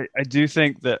 I do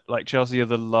think that like Chelsea are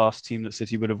the last team that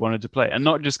City would have wanted to play, and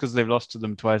not just because they've lost to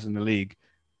them twice in the league,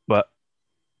 but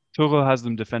Tuchel has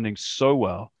them defending so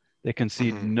well. They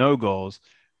concede no goals,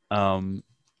 and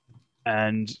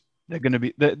they're going to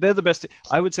be they're the best.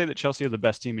 I would say that Chelsea are the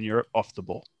best team in Europe off the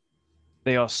ball.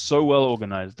 They are so well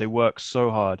organized. They work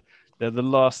so hard. They're the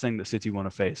last thing that City want to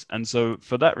face, and so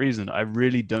for that reason, I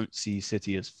really don't see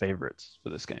City as favorites for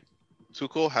this game.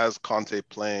 Tuchel has Conte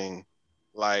playing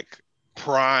like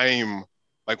prime,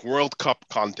 like World Cup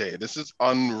Conte. This is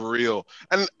unreal.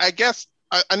 And I guess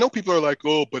I know people are like,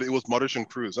 oh, but it was Modric and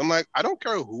Kroos. I'm like, I don't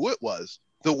care who it was.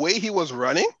 The way he was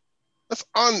running,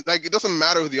 it doesn't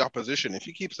matter who the opposition. If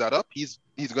he keeps that up, he's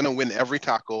gonna win every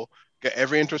tackle, get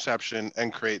every interception,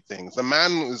 and create things. The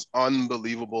man is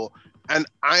unbelievable. And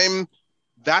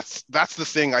that's the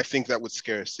thing I think that would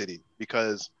scare City,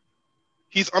 because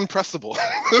he's unpressable.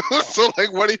 So like,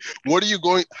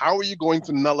 how are you going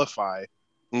to nullify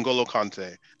N'Golo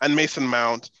Kante and Mason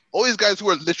Mount? All these guys who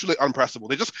are literally unpressable.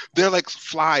 They're like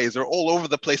flies. They're all over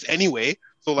the place anyway.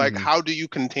 So like, how do you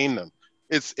contain them?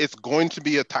 It's going to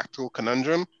be a tactical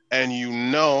conundrum,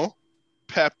 and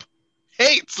Pep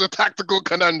hates a tactical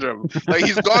conundrum. Like,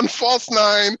 he's gone false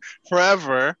nine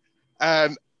forever.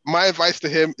 And my advice to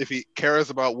him, if he cares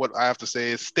about what I have to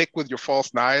say, is stick with your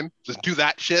false nine. Just do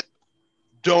that shit.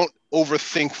 Don't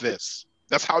overthink this.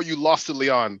 That's how you lost to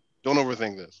Lyon. Don't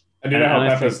overthink this. And you know how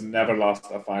Pep has never lost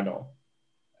a final,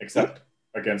 except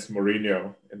against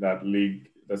Mourinho in that league,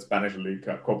 the Spanish league,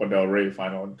 Copa del Rey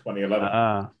final in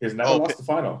 2011. He's never lost the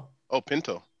final. Oh,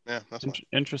 Pinto. Yeah, that's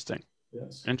interesting.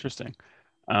 Yes. Interesting.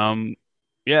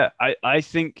 I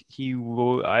think he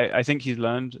will. I think he's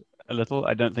learned a little.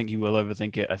 I don't think he will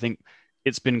overthink it. I think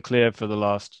it's been clear for the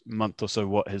last month or so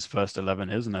what his first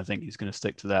 11 is, and I think he's going to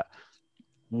stick to that.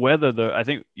 I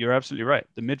think you're absolutely right.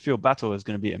 The midfield battle is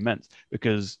going to be immense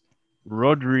because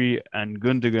Rodri and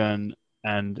Gundogan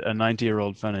and a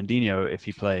 90-year-old Fernandinho, if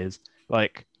he plays,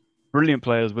 like, brilliant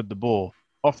players with the ball,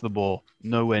 off the ball,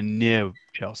 nowhere near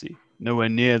Chelsea, nowhere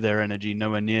near their energy,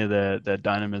 nowhere near their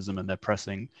dynamism and their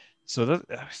pressing. So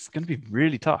it's going to be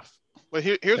really tough. Well,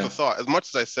 here's the thought. As much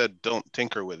as I said don't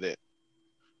tinker with it,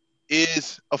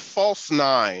 is a false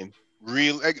nine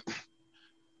real? Like,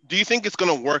 do you think it's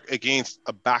going to work against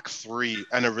a back three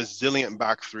and a resilient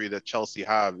back three that Chelsea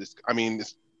have? It's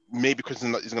maybe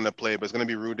Christensen is going to play, but it's going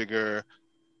to be Rudiger,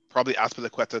 probably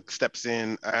Azpilicueta steps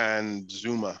in, and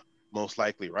Zuma, most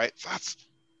likely, right? So that's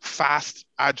fast,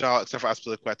 agile, except for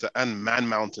Azpilicueta, and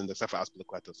man-mountain, except for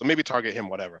Azpilicueta. So maybe target him,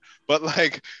 whatever. But,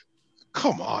 like,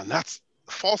 come on, that's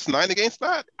false nine against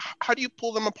that? How do you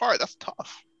pull them apart? That's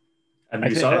tough. And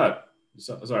you saw that.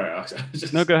 Sorry, Alex.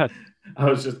 No, go ahead. I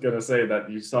was just going to say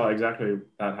that you saw exactly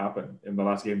that happen in the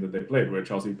last game that they played, where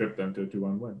Chelsea pipped them to a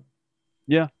 2-1 win.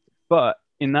 Yeah, but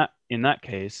in that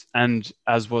case, and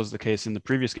as was the case in the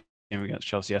previous game against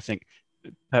Chelsea, I think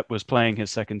Pep was playing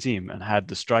his second team and had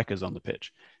the strikers on the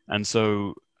pitch. And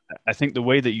so I think the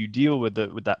way that you deal with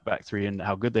that back three and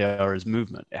how good they are is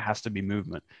movement. It has to be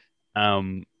movement.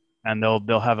 And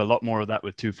they'll have a lot more of that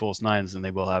with two false nines than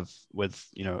they will have with,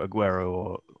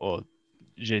 Aguero or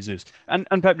Jesus. And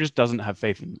Pep just doesn't have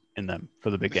faith in them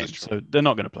for the big games. So they're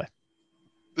not going to play.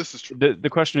 This is true. The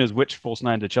question is, which false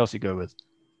nine did Chelsea go with?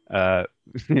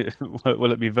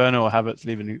 Will it be Werner or Havertz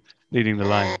leading the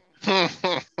line?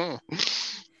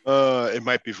 It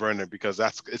might be Werner, because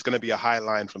it's going to be a high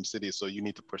line from City, so you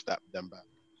need to push them back.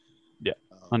 Yeah,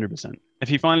 100%. If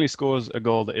he finally scores a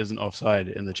goal that isn't offside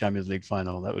in the Champions League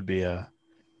final, that would be a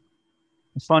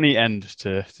funny end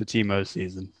to Timo's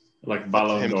season. Like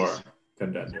Ballon d'Or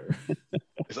contender.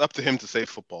 It's up to him to save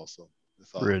football, so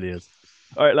it really is.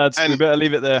 All right, lads, we better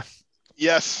leave it there.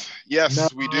 Yes,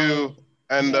 we do.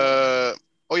 And I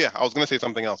was going to say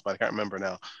something else, but I can't remember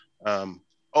now.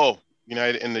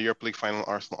 United in the Europa League final,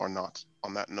 Arsenal or not.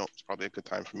 On that note, it's probably a good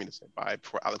time for me to say bye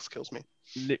before Alex kills me.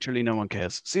 Literally no one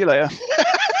cares. See you later.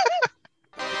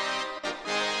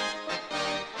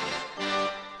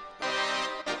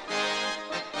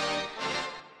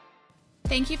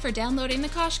 Thank you for downloading the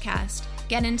Koshcast.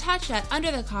 Get in touch at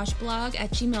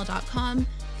underthekoshblog@gmail.com.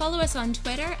 Follow us on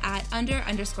Twitter at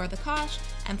 @under_thekosh.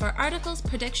 And for articles,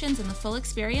 predictions, and the full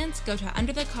experience, go to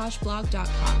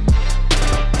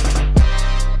underthekoshblog.com.